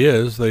reality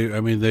is,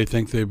 they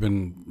think they've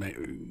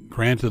been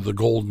granted the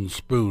golden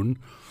spoon.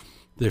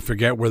 They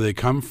forget where they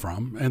come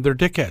from, and they're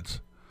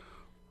dickheads.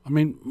 I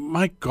mean,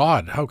 my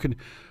God, how can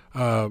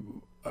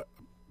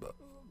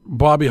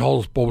Bobby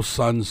Hull's both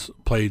sons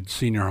played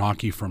senior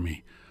hockey for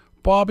me.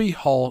 Bobby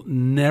Hull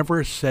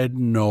never said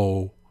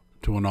no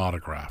to an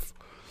autograph.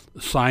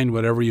 Signed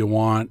whatever you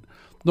want.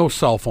 No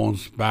cell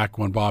phones back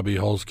when Bobby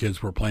Hull's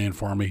kids were playing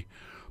for me,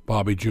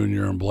 Bobby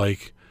Jr. and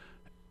Blake,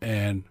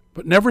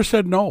 but never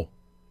said no.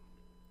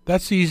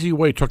 That's the easy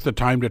way. Took the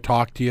time to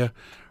talk to you.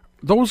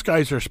 Those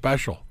guys are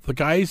special. The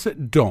guys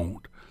that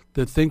don't,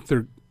 that think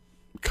their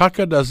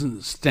caca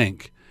doesn't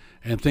stink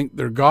and think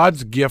they're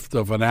God's gift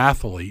of an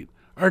athlete,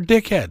 are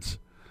dickheads.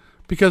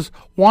 Because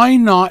why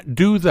not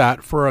do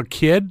that for a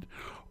kid,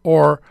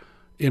 or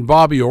in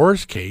Bobby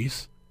Orr's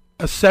case,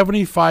 a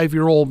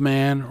 75-year-old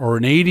man or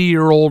an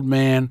 80-year-old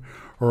man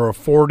or a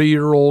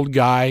 40-year-old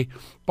guy?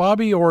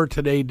 Bobby Orr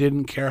today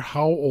didn't care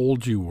how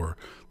old you were.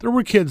 There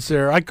were kids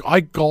there. I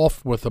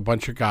golfed with a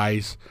bunch of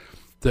guys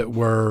that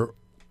were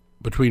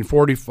between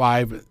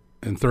 45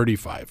 and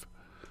 35.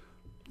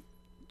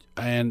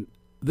 And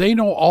they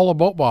know all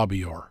about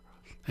Bobby Orr.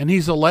 And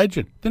he's a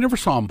legend. They never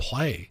saw him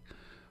play.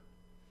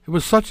 It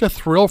was such a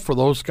thrill for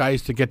those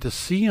guys to get to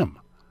see him.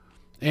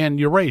 And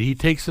you're right, he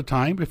takes the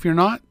time. If you're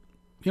not,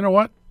 you know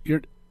what?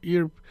 You're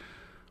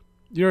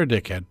a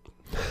dickhead.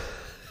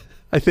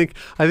 I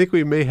think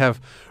we may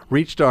have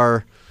reached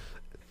our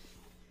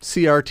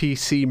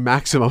CRTC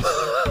maximum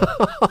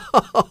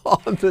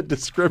on the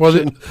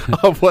description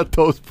of what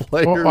those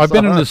players are. I've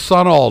been in the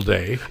sun all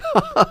day,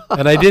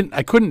 and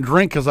I couldn't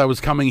drink because I was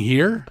coming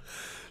here.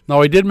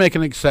 Now, I did make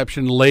an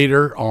exception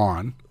later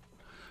on,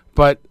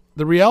 but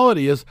the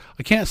reality is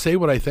I can't say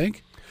what I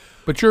think,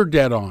 but you're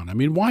dead on. I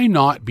mean, why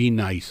not be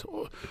nice?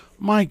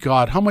 My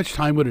God, how much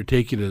time would it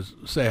take you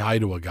to say hi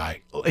to a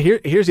guy?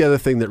 Here's the other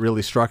thing that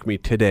really struck me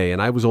today,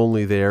 and I was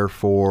only there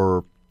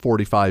for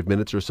 45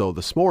 minutes or so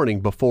this morning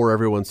before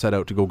everyone set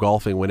out to go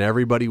golfing, when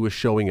everybody was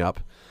showing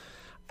up,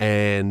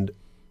 and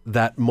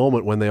that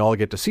moment when they all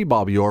get to see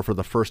Bobby Orr for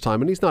the first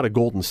time. And he's not a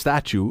golden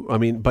statue, I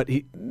mean, but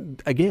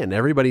again,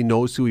 everybody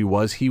knows who he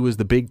was. He was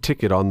the big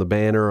ticket on the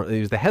banner. He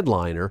was the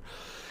headliner,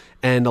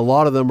 and a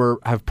lot of them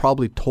have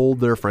probably told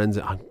their friends,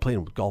 I'm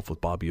playing golf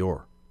with Bobby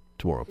Orr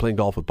tomorrow. I'm playing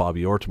golf with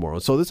Bobby Orr tomorrow.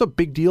 So this is a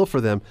big deal for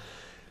them.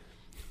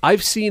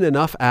 I've seen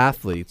enough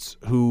athletes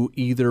who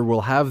either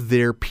will have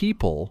their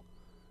people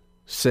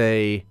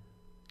say,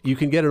 you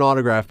can get an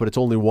autograph, but it's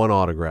only one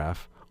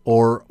autograph,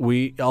 or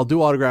I'll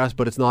do autographs,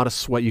 but it's not a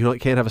sweat. You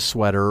can't have a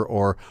sweater,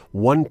 or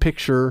one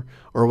picture,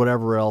 or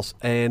whatever else.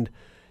 And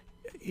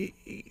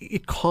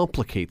it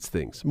complicates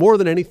things. More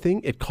than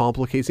anything, it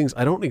complicates things.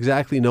 I don't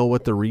exactly know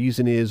what the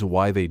reason is,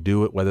 why they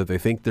do it, whether they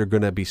think they're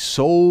going to be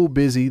so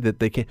busy that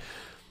they can't.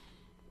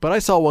 But I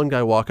saw one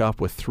guy walk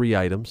up with 3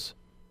 items,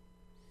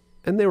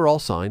 and they were all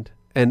signed.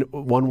 And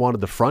one wanted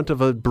the front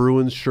of a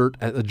Bruins shirt,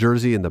 a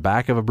jersey, and the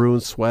back of a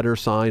Bruins sweater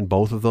signed,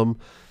 both of them.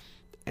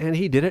 And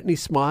he did it, and he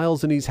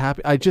smiles, and he's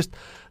happy. I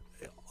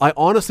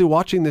honestly,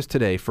 watching this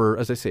today for,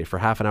 as I say, for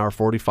half an hour,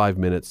 45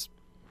 minutes,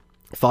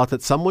 thought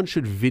that someone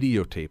should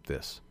videotape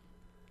this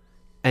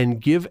and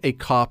give a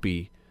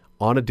copy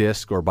on a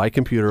disc or by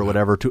computer or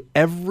whatever to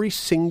every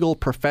single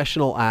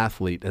professional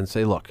athlete and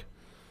say, look,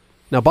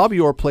 now Bobby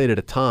Orr played at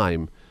a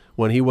time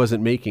when he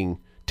wasn't making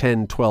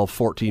 $10, $12,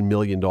 $14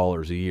 million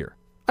a year.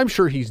 I'm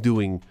sure he's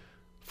doing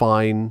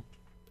fine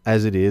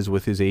as it is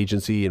with his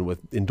agency and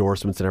with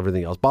endorsements and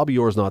everything else. Bobby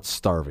Orr's not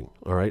starving,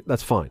 all right?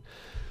 That's fine.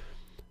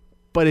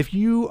 But if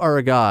you are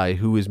a guy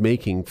who is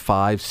making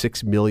 $5,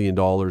 $6 million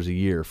a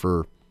year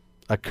for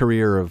a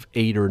career of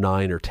 8 or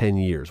 9 or 10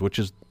 years, which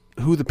is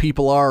who the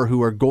people are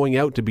who are going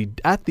out to be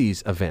at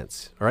these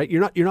events, all right?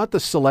 You're not the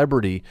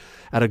celebrity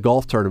at a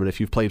golf tournament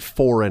if you've played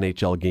 4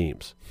 NHL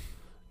games.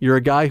 You're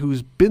a guy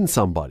who's been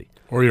somebody.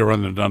 Or you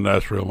run the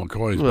Dundas Real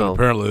McCoys, but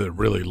apparently they're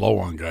really low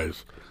on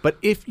guys. But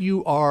if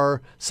you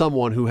are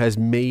someone who has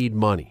made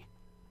money,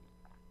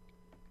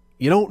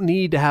 you don't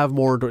need to have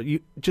more.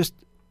 You just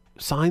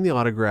sign the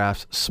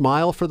autographs,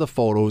 smile for the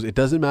photos. It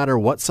doesn't matter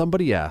what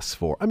somebody asks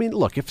for. I mean,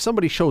 look, if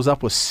somebody shows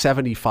up with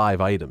 75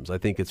 items, I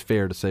think it's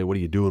fair to say, what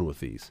are you doing with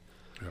these?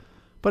 Yep.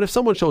 But if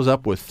someone shows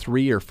up with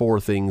 3 or 4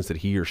 things that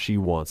he or she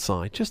wants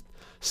signed, just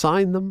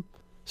sign them,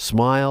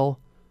 smile,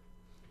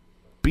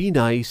 be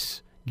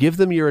nice, give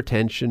them your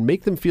attention,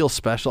 make them feel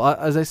special.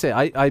 As I say,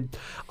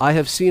 I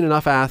have seen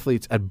enough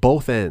athletes at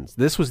both ends.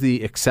 This was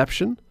the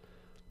exception.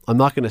 I'm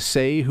not going to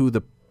say who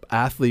the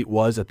athlete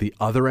was at the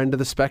other end of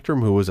the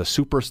spectrum, who was a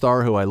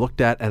superstar who I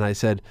looked at and I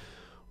said,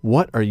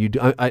 what are you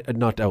doing?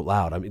 Not out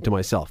loud, I mean to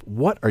myself,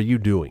 what are you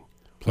doing?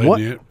 Played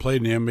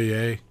in the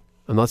NBA.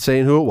 I'm not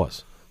saying who it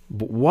was.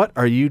 But what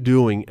are you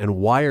doing and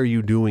why are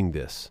you doing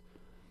this?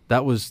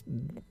 There was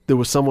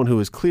someone who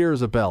was clear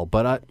as a bell.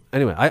 But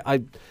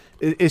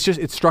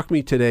it struck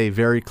me today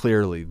very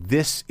clearly.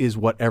 This is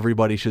what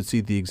everybody should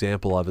see the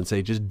example of and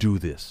say, just do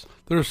this.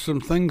 There's some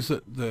things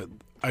that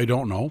I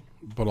don't know,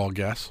 but I'll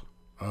guess.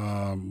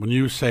 When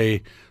you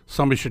say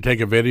somebody should take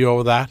a video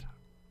of that,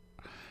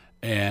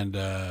 and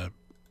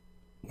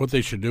what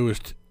they should do is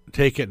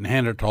take it and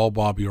hand it to all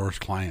Bobby Orr's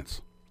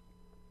clients.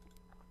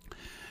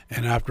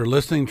 And after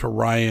listening to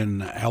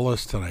Ryan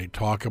Ellis tonight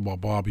talk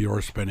about Bobby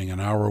Orr spending an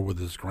hour with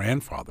his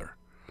grandfather,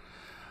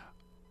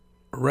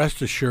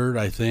 rest assured,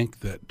 I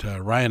think that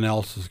Ryan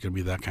Ellis is going to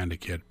be that kind of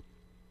kid.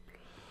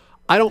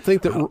 I don't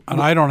think that...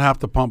 and I don't have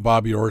to pump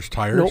Bobby Orr's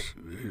tires,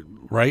 nope.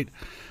 Right?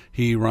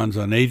 He runs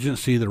an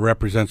agency that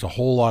represents a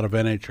whole lot of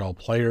NHL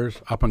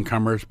players,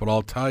 up-and-comers, but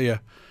I'll tell you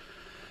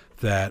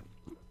that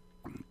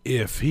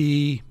if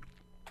he,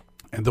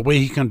 and the way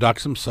he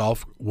conducts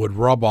himself, would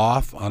rub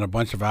off on a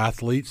bunch of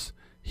athletes,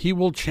 he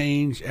will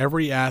change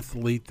every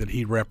athlete that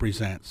he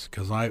represents,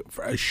 because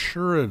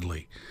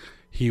assuredly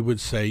he would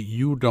say,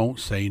 you don't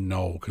say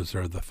no because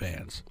they're the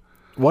fans.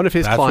 One of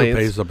his That's clients, what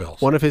pays the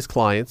bills. One of his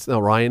clients, now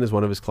Ryan is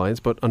one of his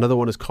clients, but another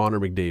one is Connor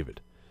McDavid.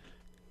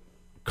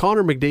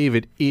 Connor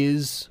McDavid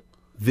is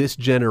this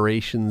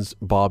generation's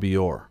Bobby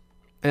Orr.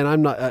 And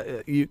I'm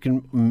not. You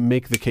can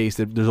make the case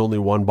that there's only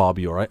one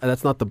Bobby Orr.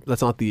 That's not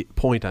the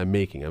point I'm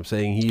making. I'm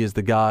saying he is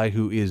the guy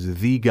who is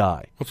the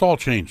guy. Well, it's all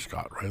changed,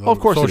 Scott. Right? Of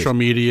course, social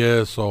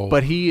media.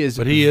 But he is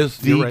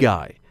the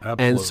guy.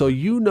 Absolutely. And so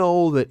you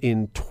know that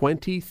in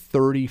 20,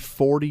 30,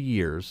 40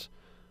 years,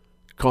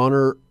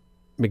 Connor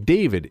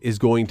McDavid is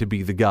going to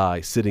be the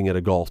guy sitting at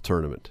a golf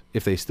tournament.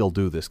 If they still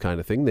do this kind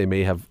of thing, they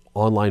may have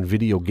online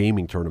video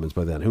gaming tournaments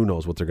by then. Who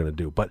knows what they're going to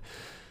do? But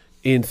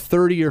in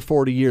 30 or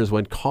 40 years,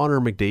 when Connor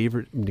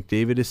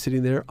McDavid is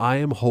sitting there, I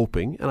am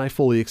hoping, and I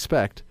fully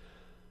expect,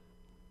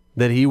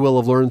 that he will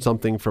have learned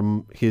something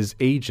from his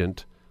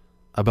agent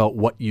about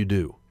what you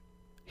do.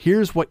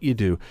 Here's what you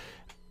do.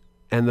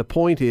 And the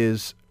point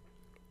is,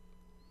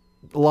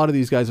 a lot of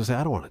these guys will say,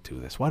 I don't want to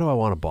do this. Why do I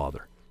want to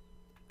bother?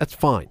 That's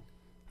fine.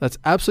 That's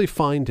absolutely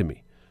fine to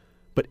me.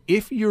 But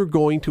if you're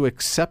going to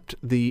accept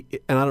and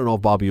I don't know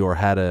if Bobby Orr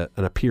had an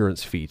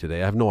appearance fee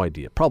today. I have no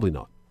idea. Probably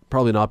not.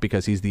 Probably not,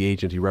 because he's the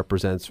agent. He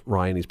represents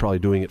Ryan. He's probably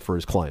doing it for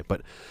his client.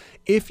 But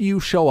if you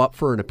show up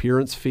for an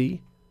appearance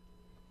fee,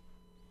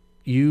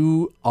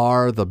 you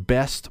are the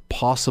best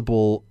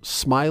possible,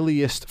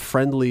 smiliest,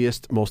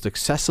 friendliest, most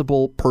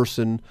accessible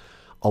person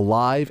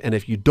alive. And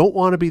if you don't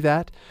want to be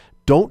that,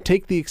 don't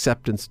take the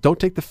acceptance, don't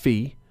take the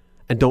fee,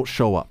 and don't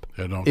show up.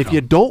 Yeah, if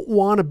you don't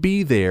want to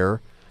be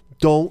there,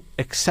 don't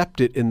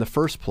accept it in the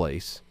first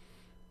place.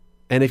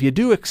 And if you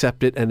do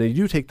accept it and you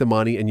do take the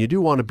money and you do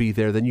want to be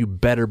there, then you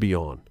better be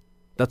on.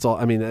 That's all.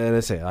 I mean, and I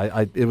say,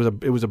 it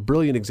was a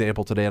brilliant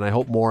example today, and I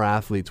hope more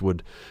athletes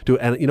would do it.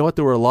 And you know what?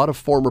 There were a lot of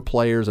former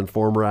players and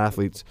former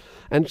athletes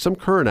and some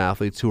current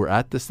athletes who were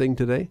at this thing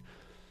today.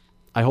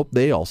 I hope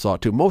they all saw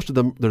it too. Most of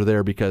them, they're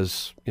there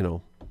because,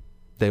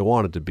 they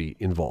wanted to be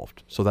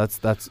involved. So that's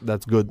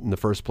good in the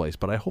first place.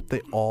 But I hope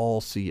they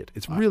all see it.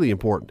 It's really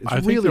important.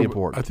 It's really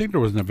important. I think there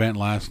was an event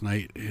last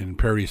night in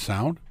Parry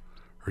Sound,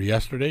 or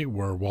yesterday,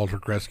 where Walter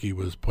Gretzky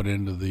was put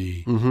into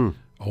the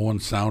Owen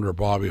Sound or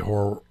Bobby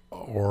Orr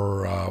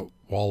or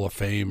Wall of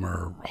Fame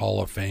or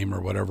Hall of Fame or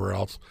whatever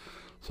else.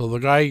 So the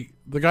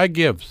guy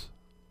gives,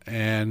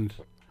 and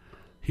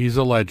he's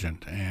a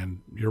legend.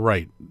 And you're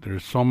right.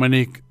 There's so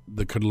many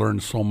that could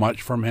learn so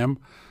much from him,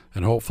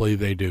 and hopefully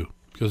they do,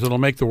 because it'll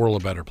make the world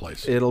a better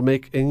place. It'll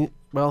make, yeah,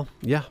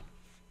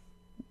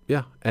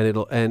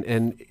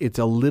 and it's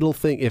a little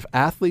thing. If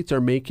athletes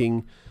are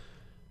making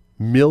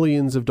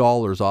millions of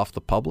dollars off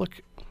the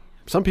public,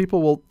 some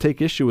people will take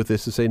issue with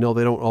this and say, no,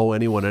 they don't owe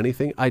anyone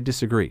anything. I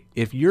disagree.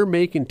 If you're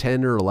making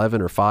 10 or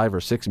 11 or 5 or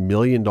 $6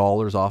 million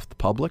off the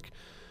public,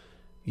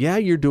 yeah,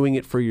 you're doing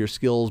it for your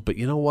skills, but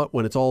you know what?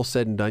 When it's all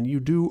said and done, you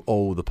do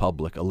owe the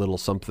public a little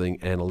something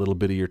and a little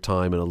bit of your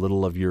time and a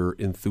little of your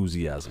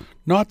enthusiasm.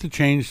 Not to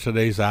change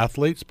today's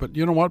athletes, but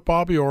you know what?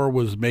 Bobby Orr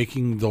was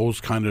making those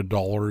kind of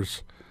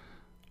dollars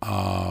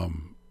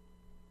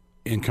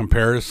in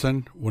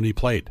comparison when he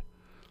played.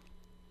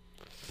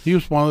 He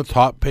was one of the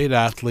top paid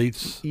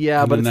athletes in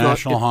the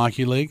National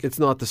Hockey League. It's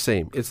not the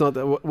same. It's not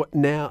what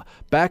now.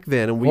 Back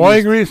then, and I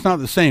agree, it's not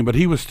the same, but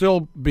he was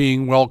still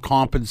being well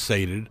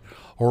compensated,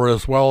 or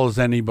as well as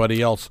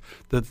anybody else.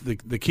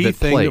 The key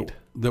thing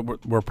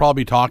that we're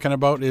probably talking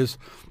about is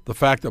the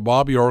fact that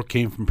Bobby Orr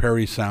came from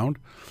Parry Sound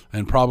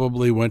and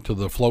probably went to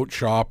the float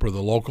shop or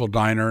the local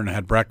diner and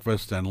had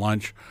breakfast and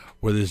lunch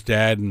with his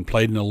dad and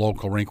played in the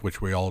local rink,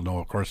 which we all know,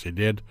 of course, he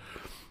did.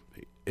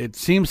 It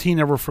seems he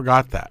never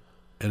forgot that.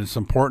 and it's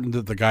important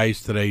that the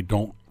guys today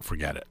don't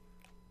forget it.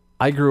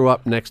 I grew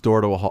up next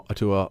door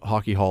to a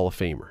Hockey Hall of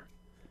Famer.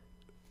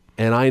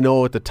 And I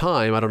know at the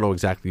time, I don't know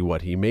exactly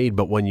what he made,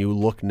 but when you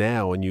look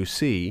now and you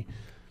see,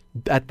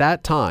 at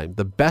that time,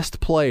 the best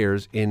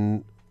players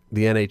in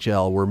the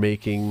NHL were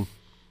making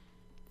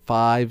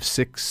 5,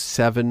 6,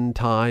 7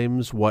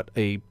 times what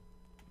a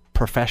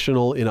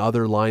professional in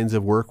other lines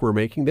of work were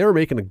making. They were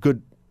making a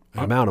good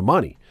amount of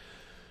money.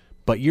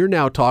 But you're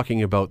now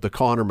talking about the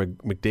Connor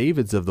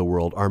McDavids of the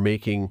world are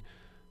making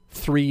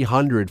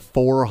 300,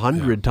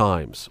 400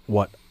 times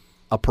what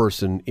a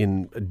person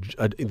in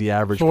the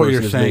average so person what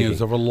you're is saying making.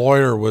 is if a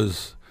lawyer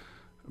was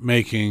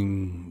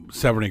making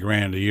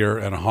 $70,000 a year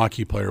and a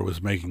hockey player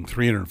was making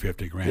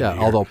 $350,000 a year. Yeah,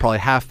 although probably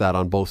half that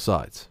on both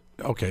sides.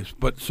 Okay,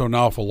 but so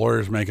now if a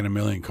lawyer's making $1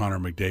 million, Connor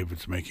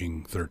McDavid's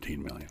making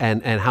 $13 million.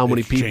 And how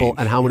many people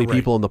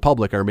people in the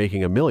public are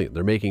making $1 million?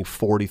 They're making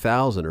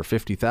 $40,000 or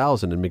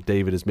 $50,000, and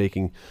McDavid is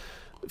making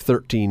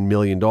 $13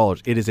 million.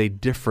 It is a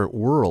different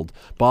world.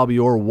 Bobby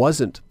Orr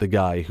wasn't the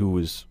guy who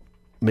was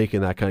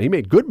making that kind. He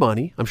made good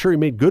money. I'm sure he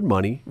made good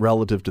money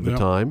relative to the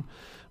time,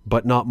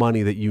 but not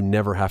money that you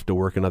never have to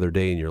work another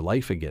day in your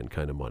life again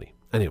kind of money.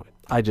 Anyway,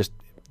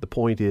 the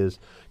point is,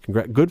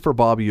 good for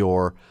Bobby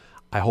Orr.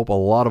 I hope a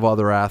lot of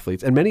other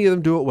athletes, and many of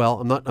them do it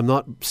well. I'm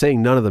not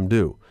saying none of them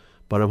do,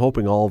 but I'm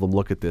hoping all of them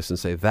look at this and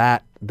say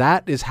that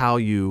is how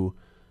you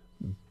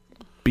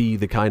be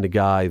the kind of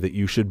guy that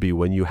you should be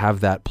when you have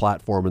that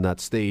platform and that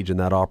stage and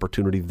that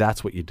opportunity.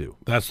 That's what you do.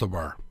 That's the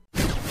bar.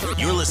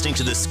 You're listening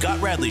to The Scott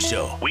Radley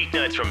Show,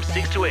 weeknights from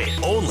 6 to 8,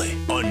 only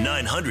on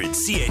 900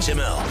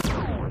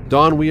 CHML.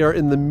 Don, we are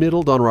in the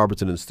middle, Don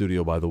Robertson in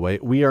studio, by the way.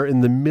 We are in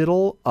the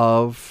middle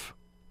of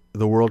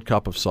the World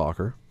Cup of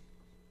Soccer.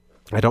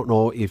 I don't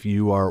know if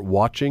you are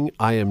watching.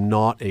 I am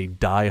not a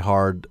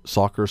diehard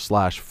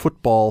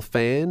soccer/football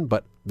fan,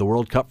 but the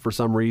World Cup, for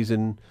some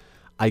reason,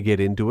 I get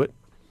into it.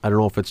 I don't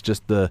know if it's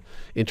just the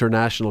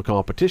international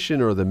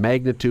competition or the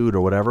magnitude or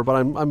whatever, but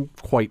I'm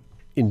quite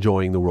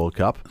enjoying the World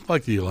Cup.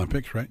 Like the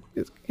Olympics, right?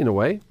 In a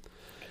way.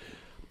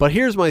 But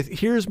here's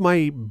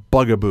my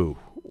bugaboo,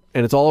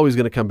 and it's always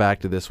going to come back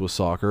to this with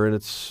soccer, and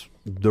it's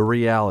the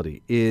reality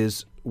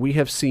is we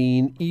have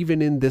seen,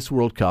 even in this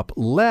World Cup,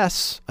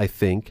 less, I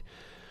think,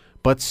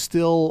 but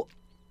still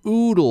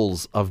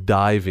oodles of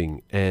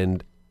diving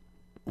and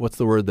what's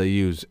the word they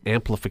use?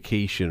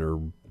 Amplification or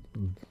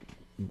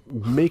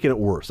making it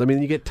worse. I mean,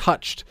 you get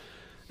touched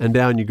and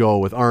down you go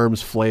with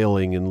arms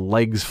flailing and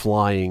legs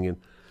flying. And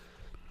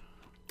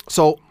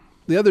so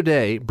the other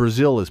day,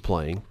 Brazil is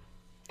playing,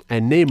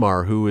 and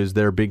Neymar, who is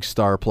their big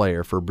star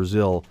player for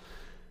Brazil,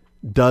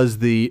 does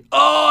the,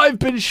 I've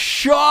been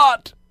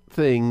shot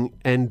thing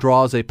and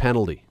draws a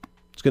penalty.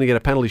 He's going to get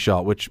a penalty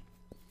shot, which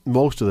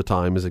most of the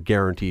time is a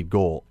guaranteed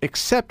goal,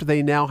 except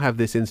they now have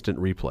this instant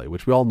replay,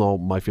 which we all know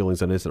my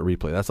feelings on instant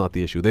replay. That's not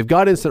the issue. They've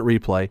got instant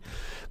replay.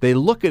 They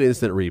look at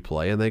instant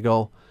replay and they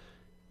go,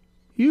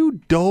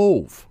 you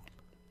dove.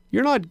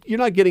 You're not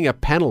getting a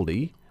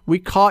penalty. We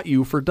caught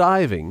you for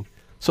diving.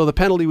 So the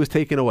penalty was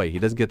taken away. He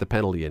doesn't get the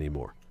penalty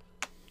anymore.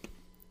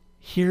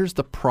 Here's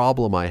the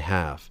problem I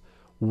have.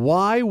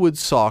 Why would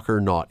soccer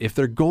not, if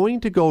they're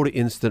going to go to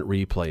instant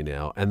replay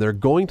now and they're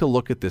going to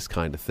look at this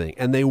kind of thing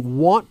and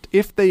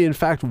if they in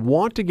fact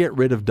want to get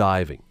rid of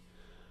diving,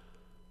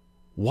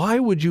 why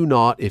would you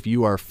not, if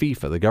you are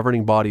FIFA, the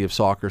governing body of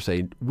soccer,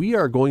 say, we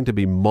are going to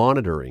be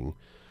monitoring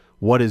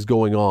what is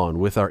going on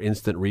with our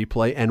instant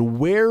replay, and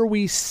where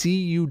we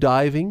see you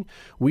diving,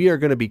 we are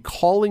going to be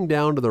calling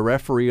down to the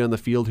referee on the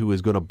field who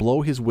is going to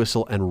blow his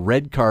whistle and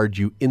red card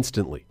you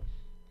instantly.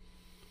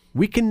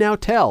 We can now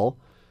tell.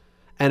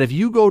 And if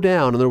you go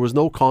down and there was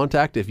no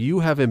contact, if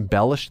you have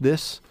embellished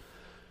this,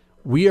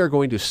 we are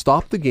going to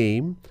stop the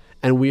game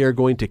and we are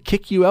going to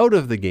kick you out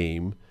of the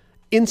game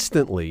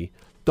instantly.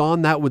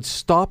 Don, that would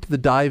stop the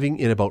diving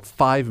in about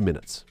 5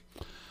 minutes.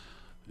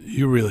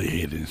 You really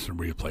hate instant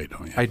replay,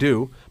 don't you? I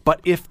do.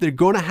 But if they're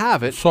going to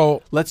have it,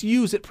 so let's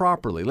use it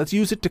properly. Let's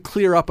use it to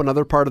clear up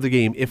another part of the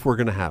game if we're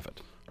going to have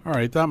it. All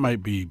right, that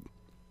might be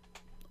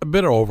a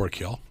bit of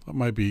overkill. That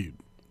might be,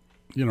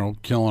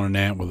 killing an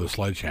ant with a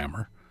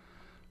sledgehammer.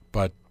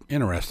 But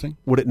interesting.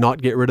 Would it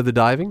not get rid of the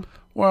diving?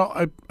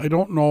 Well, I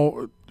don't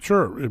know.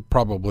 Sure, it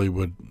probably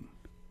would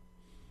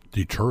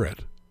deter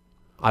it.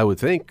 I would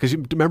think. Because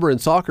remember, in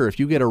soccer, if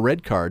you get a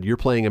red card, you're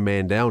playing a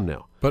man down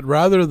now. But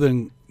rather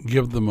than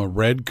give them a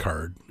red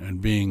card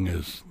and being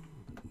as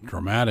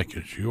dramatic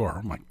as you are,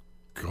 oh my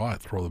God,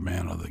 throw the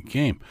man out of the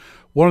game.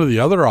 One of the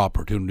other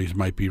opportunities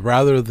might be,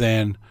 rather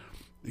than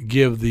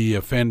give the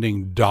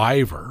offending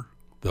diver,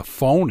 the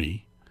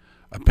phony,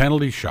 a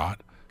penalty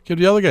shot, give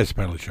the other guys a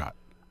penalty shot.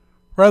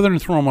 Rather than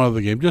throw them out of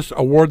the game, just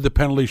award the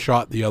penalty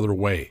shot the other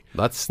way.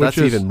 That's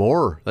even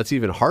more. That's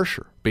even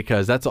harsher,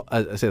 because that's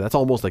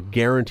almost a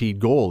guaranteed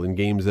goal in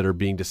games that are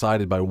being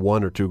decided by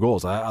 1 or 2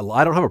 goals.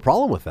 I don't have a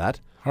problem with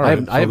that.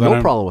 Right, I have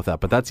no problem with that.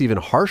 But that's even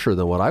harsher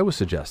than what I was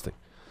suggesting.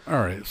 All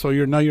right. So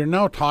you're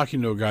now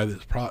talking to a guy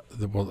that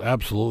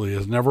absolutely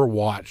has never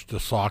watched a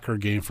soccer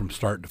game from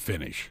start to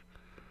finish.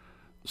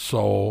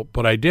 So,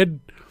 but I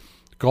did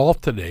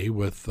golf today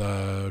with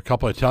a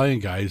couple of Italian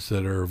guys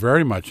that are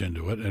very much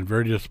into it and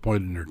very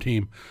disappointed in their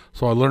team.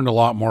 So I learned a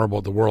lot more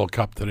about the World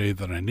Cup today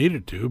than I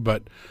needed to.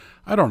 But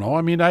I don't know.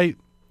 I mean,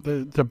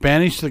 to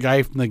banish the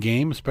guy from the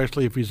game,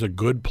 especially if he's a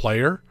good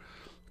player,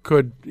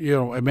 could,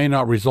 it may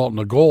not result in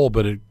a goal,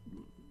 but it.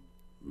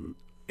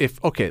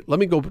 Let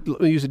me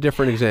use a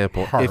different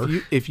example.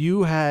 If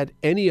you had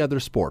any other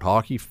sport,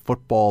 hockey,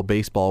 football,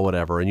 baseball,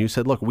 whatever, and you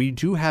said, look, we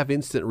do have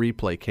instant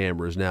replay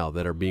cameras now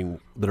that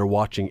are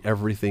watching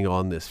everything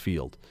on this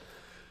field.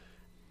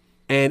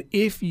 And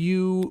if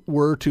you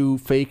were to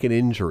fake an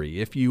injury,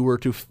 if you were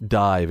to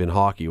dive in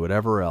hockey,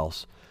 whatever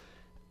else,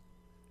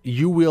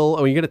 you're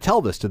going to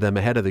tell this to them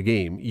ahead of the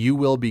game, you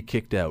will be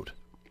kicked out.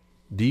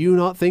 Do you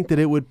not think that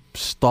it would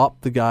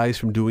stop the guys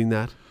from doing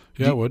that?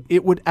 Yeah, it would.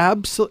 It would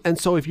absolutely. And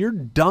so if you're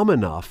dumb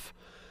enough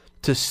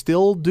to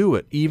still do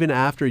it, even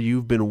after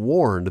you've been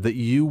warned that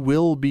you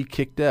will be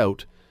kicked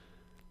out,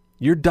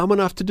 you're dumb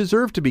enough to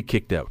deserve to be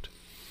kicked out.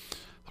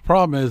 The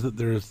problem is that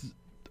there's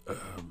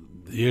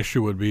the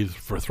issue would be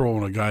for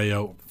throwing a guy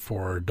out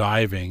for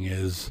diving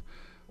is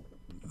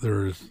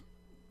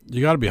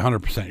you got to be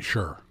 100%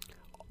 sure.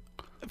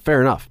 Fair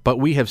enough, but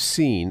we have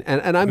seen,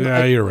 and I'm.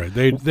 Yeah, you're right.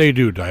 They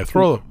do dive.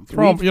 Throw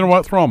them. You know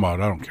what? Throw them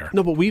out. I don't care.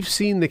 No, but we've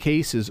seen the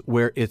cases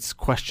where it's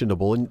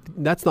questionable, and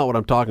that's not what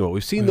I'm talking about.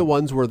 We've seen the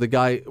ones where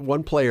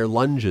one player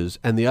lunges,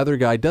 and the other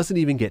guy doesn't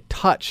even get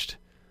touched,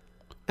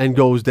 and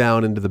goes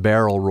down into the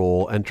barrel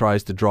roll and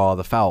tries to draw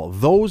the foul.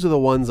 Those are the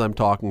ones I'm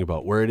talking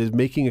about, where it is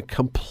making a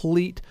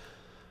complete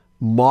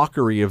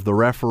mockery of the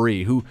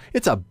referee.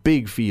 It's a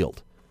big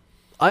field.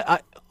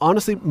 I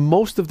honestly,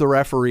 most of the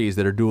referees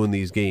that are doing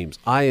these games,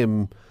 I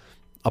am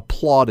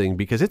applauding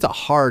because it's a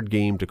hard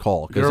game to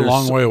call. You're a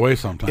long way away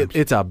sometimes.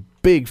 It's a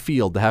big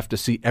field to have to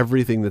see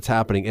everything that's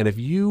happening. And if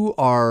you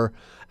are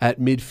at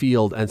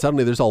midfield and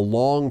suddenly there's a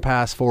long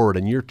pass forward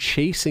and you're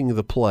chasing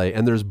the play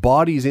and there's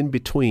bodies in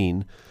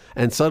between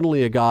and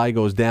suddenly a guy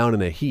goes down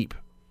in a heap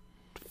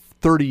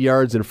 30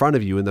 yards in front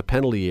of you in the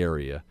penalty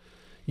area,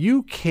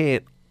 you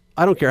can't,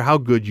 I don't care how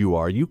good you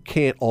are, you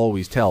can't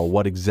always tell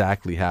what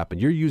exactly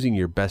happened. You're using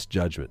your best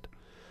judgment.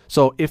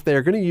 So if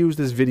they're going to use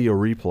this video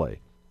replay,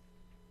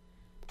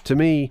 to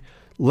me,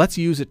 let's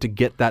use it to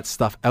get that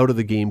stuff out of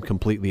the game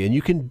completely. And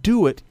you can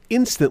do it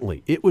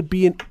instantly. It would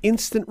be an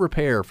instant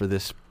repair for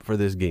this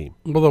game.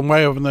 Well, then why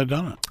haven't they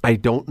done it? I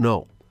don't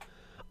know.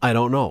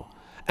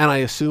 And I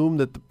assume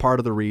that part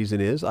of the reason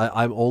is,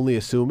 I'm only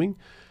assuming,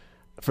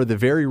 for the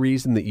very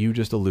reason that you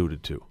just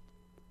alluded to.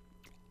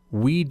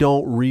 We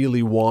don't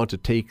really want to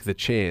take the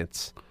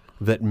chance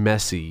that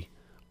Messi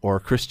or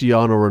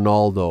Cristiano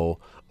Ronaldo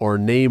or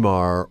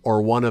Neymar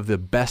or one of the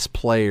best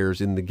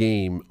players in the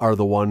game are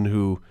the one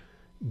who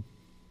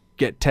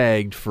get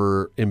tagged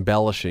for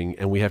embellishing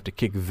and we have to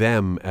kick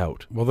them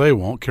out. Well, they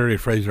won't. Kerry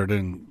Fraser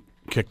didn't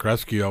kick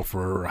Gretzky out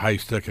for a high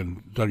stick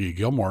and Dougie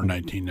Gilmore in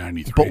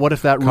 1993. But what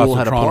if that rule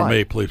had Toronto applied?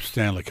 Maple Leafs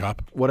Stanley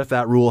Cup. What if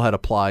that rule had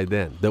applied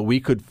then? That we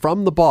could,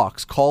 from the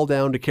box, call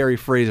down to Kerry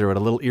Fraser with a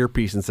little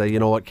earpiece and say, you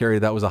know what, Kerry,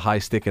 that was a high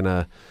stick and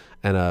a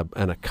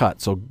cut,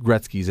 so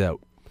Gretzky's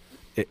out.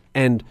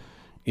 And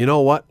you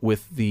know what?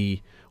 With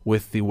the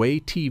way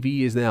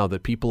TV is now,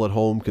 that people at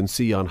home can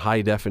see on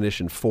high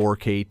definition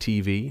 4K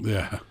TV.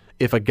 Yeah.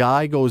 If a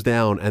guy goes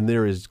down and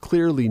there is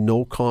clearly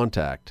no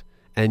contact,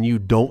 and you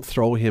don't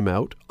throw him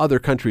out, other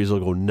countries will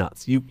go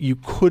nuts. You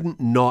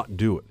couldn't not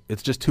do it.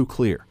 It's just too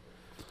clear.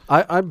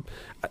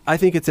 I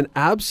think it's an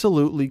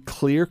absolutely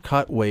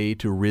clear-cut way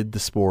to rid the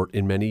sport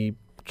in many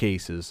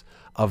cases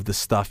of the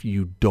stuff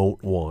you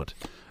don't want.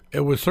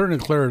 It would certainly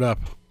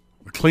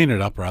clean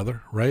it up,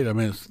 right? I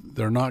mean,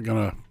 they're not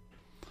going to.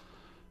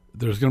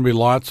 There's going to be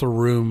lots of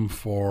room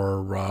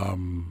for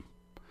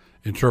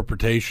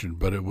interpretation,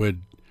 but it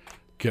would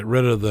get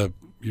rid of the.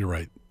 You're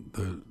right.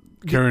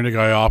 Carrying a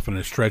guy off in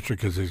a stretcher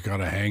because he's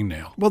got a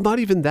hangnail. Well, not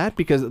even that,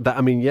 because,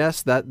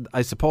 yes, that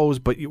I suppose,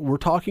 but we're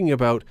talking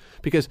about,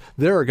 because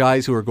there are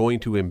guys who are going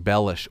to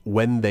embellish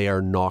when they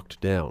are knocked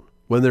down,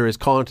 when there is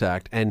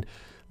contact, and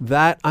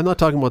that, I'm not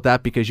talking about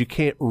that because you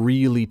can't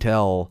really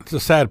tell. It's a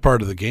sad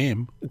part of the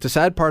game. It's a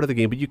sad part of the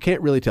game, but you can't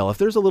really tell. If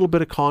there's a little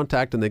bit of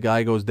contact and the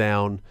guy goes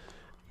down,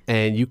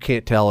 and you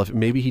can't tell if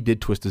maybe he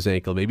did twist his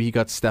ankle, maybe he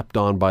got stepped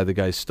on by the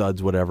guy's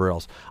studs, whatever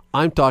else.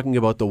 I'm talking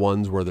about the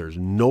ones where there's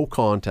no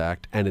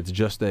contact and it's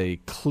just a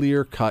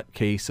clear-cut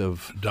case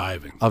of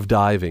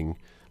diving.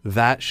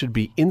 That should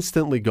be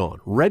instantly gone.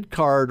 Red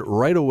card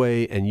right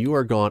away, and you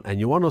are gone. And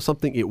you want to know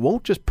something? It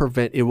won't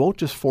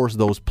just force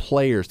those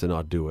players to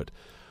not do it.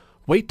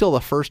 Wait till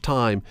the first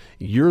time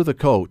you're the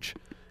coach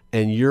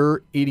and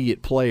your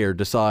idiot player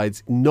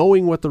decides,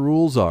 knowing what the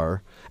rules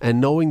are and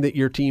knowing that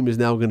your team is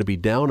now going to be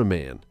down a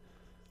man,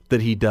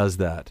 that he does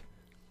that.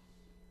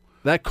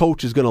 That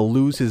coach is going to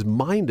lose his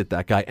mind at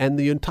that guy and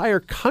the entire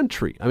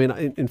country. I mean,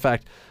 in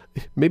fact,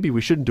 maybe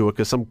we shouldn't do it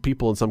because some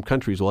people in some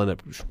countries will end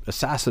up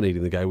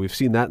assassinating the guy. We've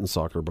seen that in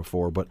soccer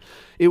before, but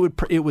it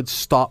would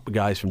stop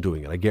guys from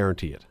doing it. I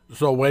guarantee it.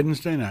 So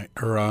Wednesday night,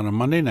 or on a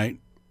Monday night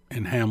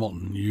in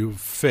Hamilton, you've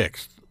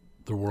fixed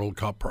the World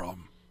Cup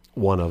problem.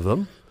 One of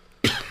them.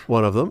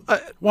 One of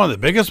the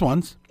biggest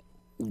ones.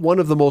 one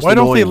of the most Why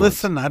annoying don't they ones.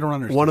 listen? I don't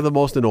understand. One of the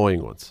most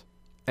annoying ones.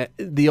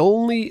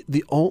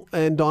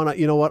 And Donna,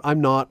 you know what?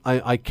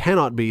 I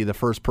cannot be the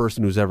first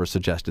person who's ever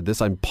suggested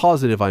this. I'm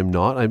positive I'm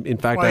not. In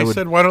fact, I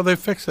said, why don't they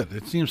fix it?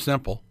 It seems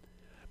simple.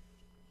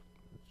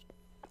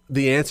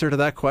 The answer to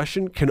that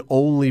question can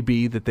only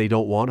be that they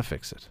don't want to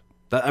fix it.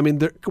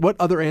 What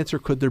other answer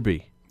could there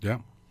be? Yeah,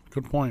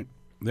 good point.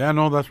 Yeah,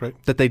 no, that's right.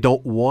 That they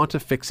don't want to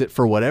fix it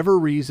for whatever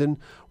reason,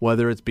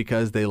 whether it's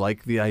because they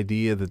like the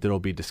idea that there will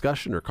be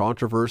discussion or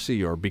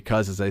controversy, or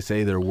because, as I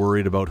say, they're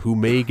worried about who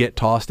may get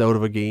tossed out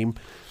of a game.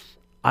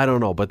 I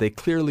don't know, but they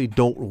clearly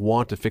don't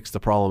want to fix the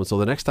problem. So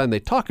the next time they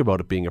talk about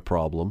it being a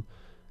problem,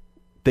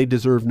 they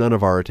deserve none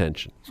of our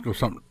attention.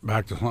 Let's go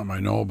back to something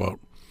I know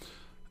about.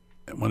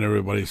 When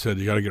everybody said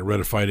you got to get rid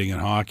of fighting in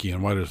hockey,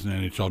 and why doesn't the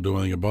NHL do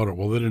anything about it?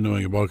 Well, they didn't do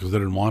anything about it because they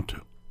didn't want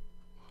to.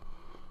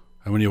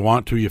 And when you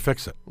want to, you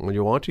fix it. When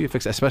you want to, you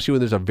fix it, especially when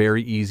there's a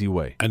very easy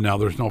way. And now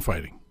there's no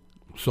fighting.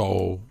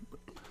 So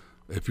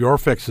if your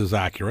fix is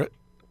accurate,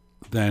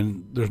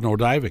 then there's no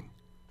diving.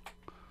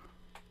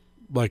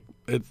 Like,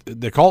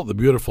 they call it the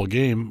beautiful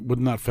game.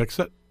 Wouldn't that fix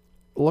it?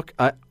 Look,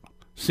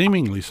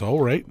 seemingly so,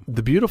 right?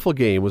 The beautiful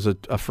game was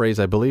a phrase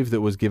I believe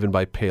that was given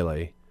by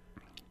Pele.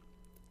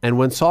 And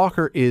when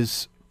soccer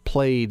is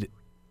played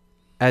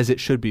as it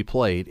should be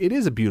played, it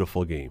is a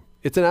beautiful game.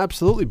 It's an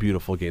absolutely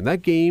beautiful game.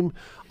 That game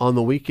on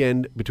the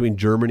weekend between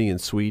Germany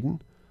and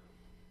Sweden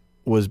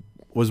was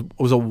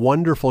a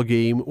wonderful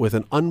game with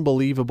an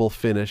unbelievable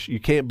finish.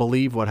 You can't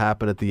believe what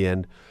happened at the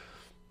end.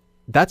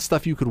 That's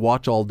stuff you could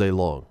watch all day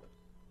long.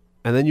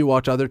 And then you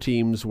watch other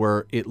teams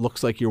where it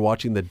looks like you're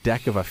watching the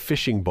deck of a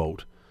fishing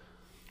boat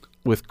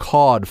with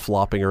cod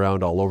flopping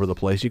around all over the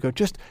place. You go,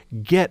 just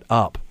get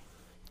up.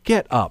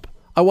 Get up.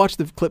 I watched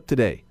the clip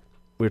today.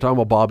 We were talking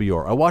about Bobby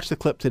Orr. I watched the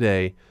clip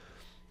today,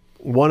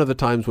 one of the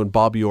times when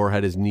Bobby Orr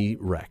had his knee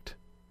wrecked.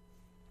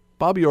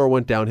 Bobby Orr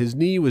went down. His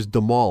knee was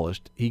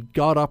demolished. He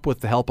got up with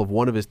the help of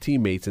one of his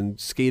teammates and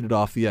skated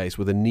off the ice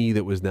with a knee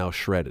that was now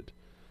shredded.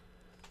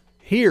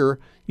 Here,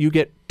 you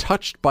get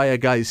touched by a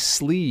guy's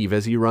sleeve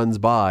as he runs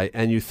by,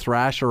 and you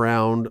thrash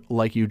around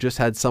like you just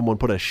had someone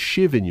put a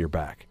shiv in your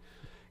back.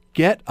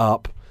 Get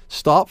up,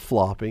 stop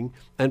flopping,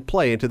 and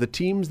play. And to the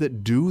teams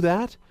that do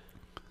that,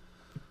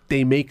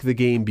 they make the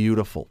game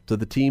beautiful. To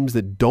the teams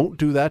that don't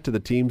do that, to the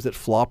teams that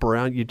flop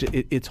around,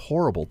 it's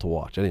horrible to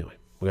watch. Anyway,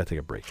 we got to take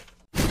a break.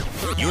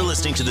 You're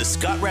listening to The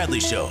Scott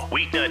Radley Show,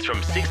 weeknights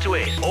from 6 to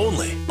 8,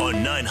 only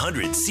on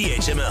 900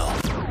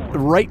 CHML.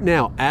 Right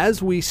now,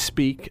 as we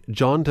speak,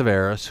 John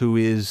Tavares, who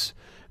is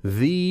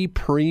the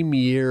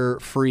premier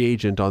free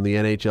agent on the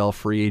NHL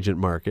free agent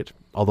market,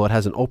 although it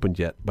hasn't opened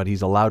yet, but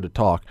he's allowed to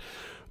talk.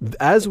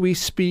 As we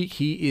speak,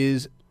 he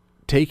is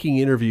taking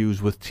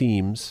interviews with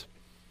teams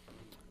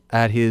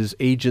at his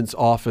agent's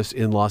office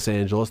in Los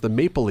Angeles. The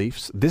Maple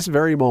Leafs, this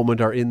very moment,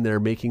 are in there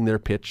making their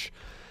pitch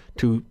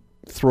to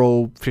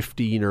throw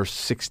 $15 or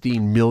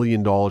 $16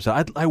 million.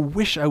 I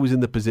wish I was in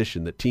the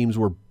position that teams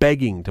were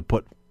begging to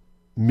put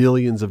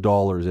millions of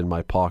dollars in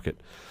my pocket.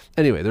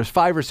 Anyway, there's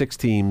 5 or 6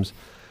 teams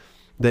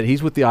that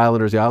he's with the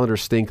Islanders. The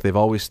Islanders stink. They've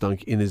always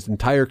stunk. In his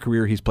entire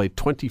career, he's played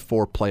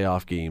 24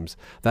 playoff games.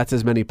 That's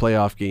as many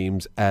playoff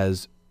games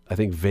as I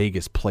think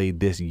Vegas played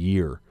this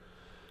year.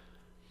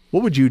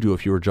 What would you do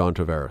if you were John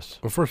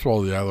Tavares? Well, first of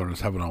all, the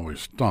Islanders haven't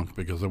always stunk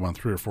because they won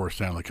 3 or 4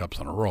 Stanley Cups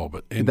in a row.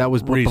 But that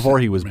was before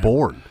he was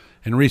born.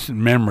 In recent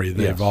memory,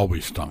 they've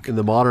always stunk. In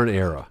the modern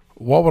era.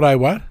 What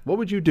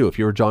would you do if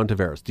you were John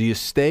Tavares? Do you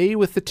stay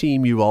with the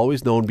team you've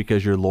always known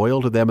because you're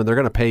loyal to them and they're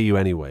going to pay you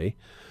anyway?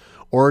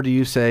 Or do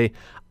you say,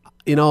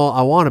 I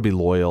want to be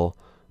loyal,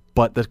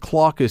 but the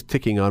clock is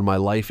ticking on my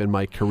life and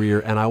my career,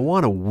 and I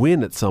want to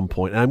win at some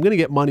point, and I'm going to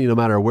get money no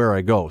matter where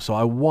I go, so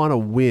I want to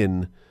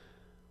win.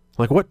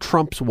 Like, what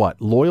trumps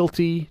what?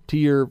 Loyalty to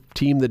your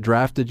team that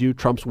drafted you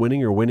trumps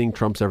winning, or winning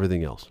trumps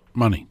everything else?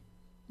 Money.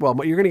 Well,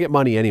 you're going to get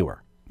money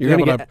anywhere.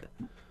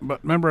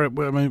 But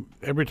remember,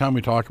 every time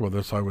we talk about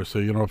this, I always say,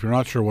 if you're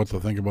not sure what to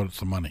think about, it's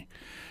the money.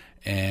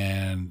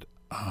 And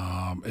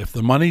if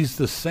the money's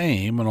the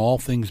same and all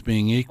things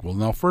being equal.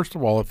 Now, first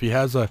of all, if he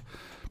has I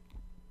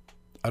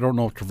don't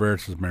know if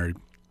Tavares is married,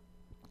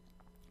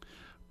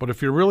 but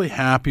if you're really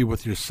happy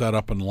with your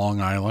setup in Long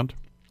Island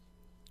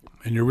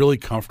and you're really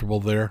comfortable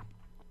there,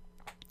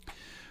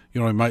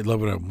 you might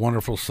live in a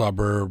wonderful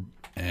suburb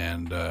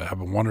and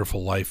have a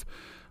wonderful life.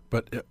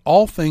 But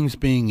all things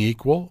being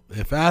equal,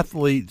 if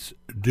athletes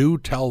do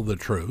tell the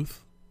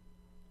truth,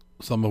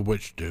 some of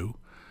which do,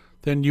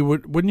 then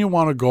wouldn't you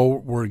want to go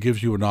where it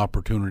gives you an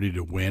opportunity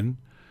to win,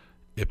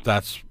 if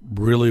that's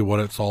really what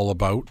it's all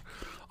about?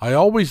 I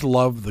always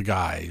love the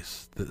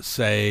guys that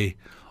say,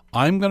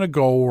 I'm going to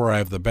go where I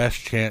have the best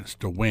chance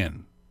to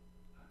win.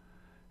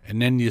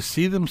 And then you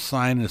see them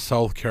sign in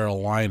South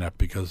Carolina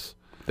because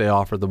they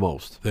offered the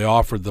most.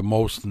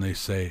 And they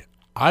say,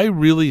 I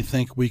really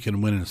think we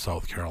can win in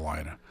South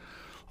Carolina.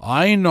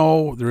 I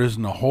know there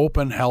isn't a hope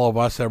in hell of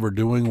us ever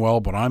doing well,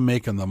 but I'm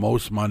making the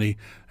most money,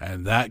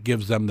 and that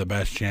gives them the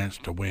best chance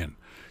to win.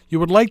 You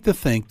would like to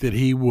think that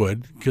he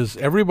would, because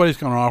everybody's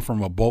going to offer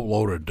him a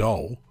boatload of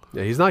dough.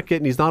 Yeah, he's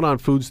not on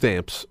food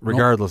stamps,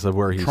 regardless of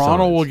where he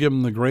Toronto signs. will give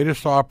him the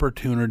greatest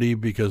opportunity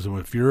because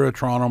if you're a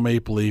Toronto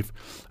Maple Leaf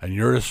and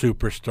you're a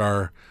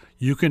superstar,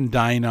 you can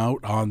dine out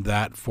on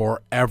that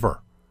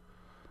forever.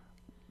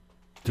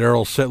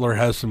 Daryl Sittler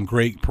has some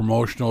great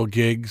promotional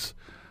gigs.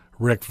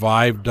 Rick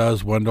Vive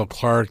does, Wendell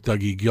Clark,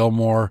 Dougie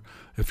Gilmore.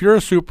 If you're a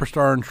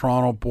superstar in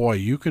Toronto, boy,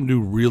 you can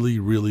do really,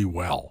 really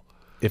well.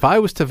 If I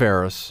was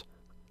Tavares,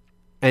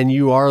 and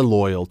you are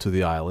loyal to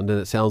the island, and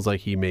it sounds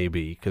like he may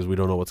be because we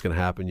don't know what's going to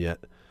happen yet,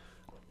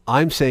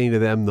 I'm saying to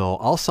them, though,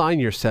 I'll sign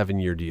your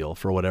 7-year deal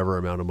for whatever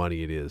amount of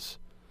money it is,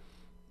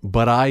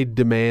 but I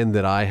demand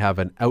that I have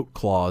an out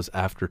clause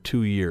after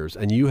 2 years,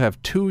 and you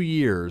have 2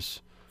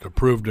 years to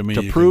prove to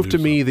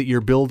me that you're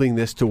building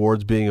this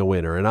towards being a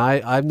winner. And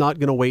I'm not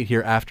going to wait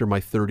here after my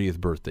 30th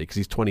birthday because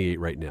he's 28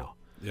 right now.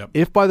 Yep.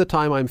 If by the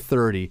time I'm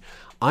 30,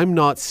 I'm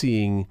not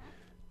seeing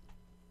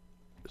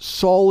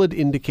solid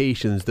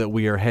indications that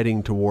we are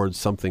heading towards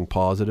something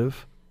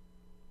positive,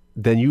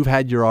 then you've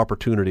had your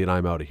opportunity and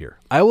I'm out of here.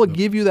 I will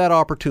give you that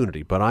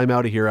opportunity, but I'm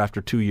out of here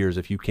after 2 years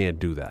if you can't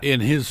do that.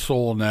 In his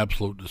sole and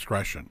absolute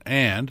discretion.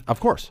 And of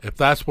course, if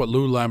that's what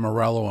Lou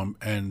Lamoriello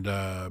and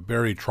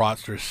Barry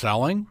Trotz are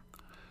selling,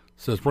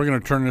 says we're going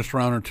to turn this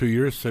around in 2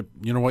 years, say,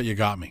 you know what, you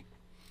got me.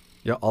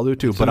 Yeah, I'll do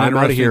too, but I'm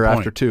out of here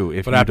after 2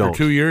 if you don't. But after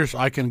 2 years,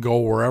 I can go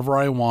wherever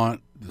I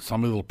want.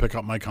 Somebody will pick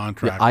up my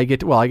contract. Yeah, I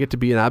get to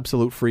be an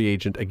absolute free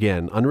agent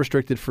again,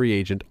 unrestricted free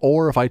agent,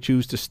 or if I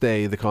choose to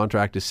stay, the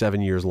contract is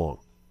 7 years long.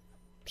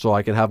 So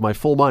I can have my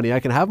full money. I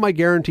can have my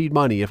guaranteed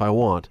money if I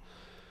want,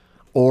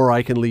 or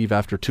I can leave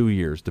after 2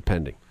 years,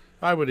 depending.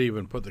 I would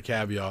even put the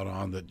caveat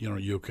on that,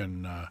 you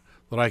can,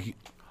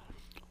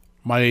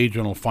 my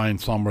agent will find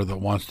somewhere that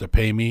wants to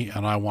pay me,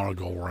 and I want to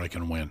go where I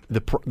can win. The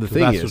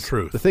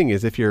truth. The thing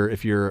is, if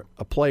you're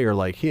a player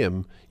like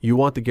him, you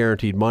want the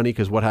guaranteed money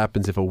because what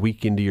happens if a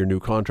week into your new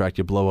contract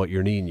you blow out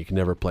your knee and you can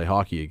never play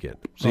hockey again?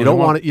 So you don't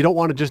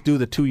want to just do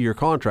the 2-year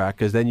contract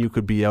because then you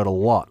could be out a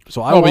lot.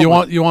 So you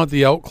want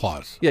the out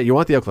clause. Yeah, you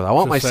want the out clause. I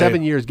want my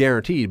 7 years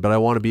guaranteed, but I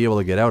want to be able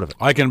to get out of it.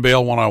 I can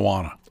bail when I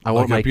want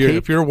to.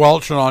 If you're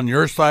welching on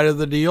your side of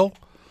the deal,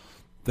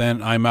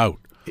 then I'm out.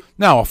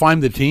 Now, if I'm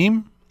the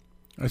team,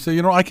 I say,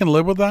 I can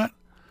live with that.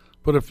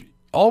 But if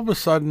all of a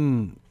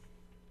sudden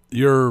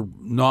you're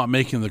not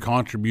making the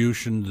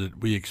contribution that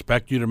we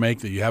expect you to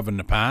make that you have in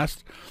the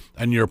past,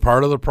 and you're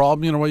part of the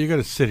problem, you know what? You got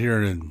to sit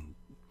here and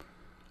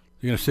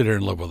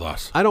live with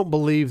us. I don't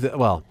believe that.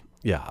 Well,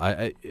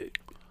 yeah,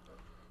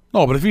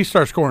 no, but if he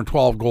starts scoring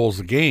 12 goals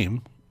a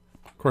game,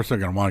 of course they're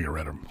going to want to get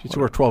rid of him. If you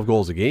score 12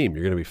 goals a game,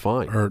 you're going to be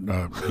fine. Or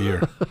a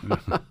year.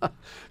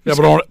 Yeah,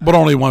 but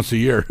only once a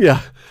year.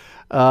 Yeah.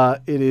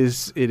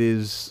 It's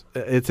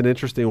an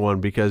interesting one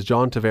because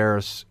John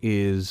Tavares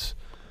is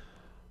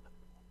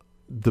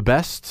the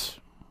best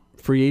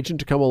free agent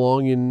to come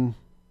along in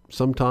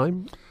some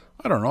time.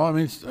 I don't know. I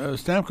mean,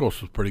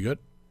 Stamkos was pretty good.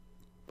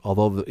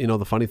 Although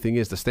the funny thing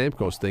is the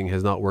Stamkos thing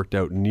has not worked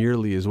out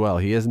nearly as well.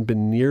 He hasn't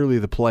been nearly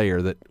the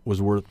player that was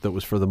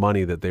for the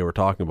money that they were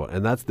talking about,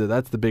 and that's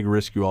the big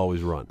risk you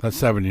always run. That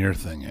 7-year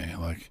thing,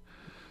 like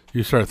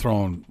you start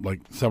throwing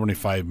like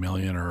 $75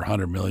 million or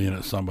 $100 million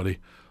at somebody.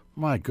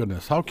 My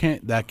goodness, how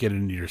can't that get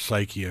into your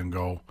psyche and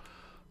go,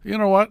 you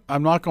know what?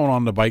 I'm not going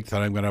on the bike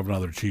that I'm going to have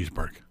another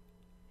cheeseburger.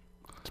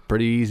 It's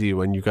pretty easy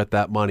when you got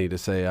that money to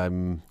say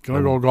I'm going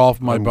to go golf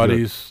with my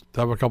buddies,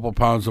 have a couple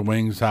pounds of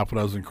wings, half a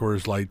dozen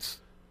Coors Lights.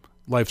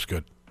 Life's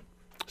good.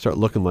 Start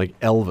looking like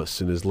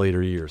Elvis in his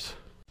later years.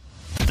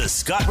 The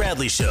Scott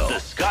Radley Show. The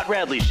Scott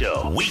Radley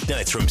Show.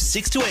 Weeknights from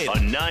 6 to 8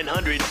 on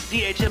 900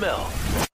 CHML.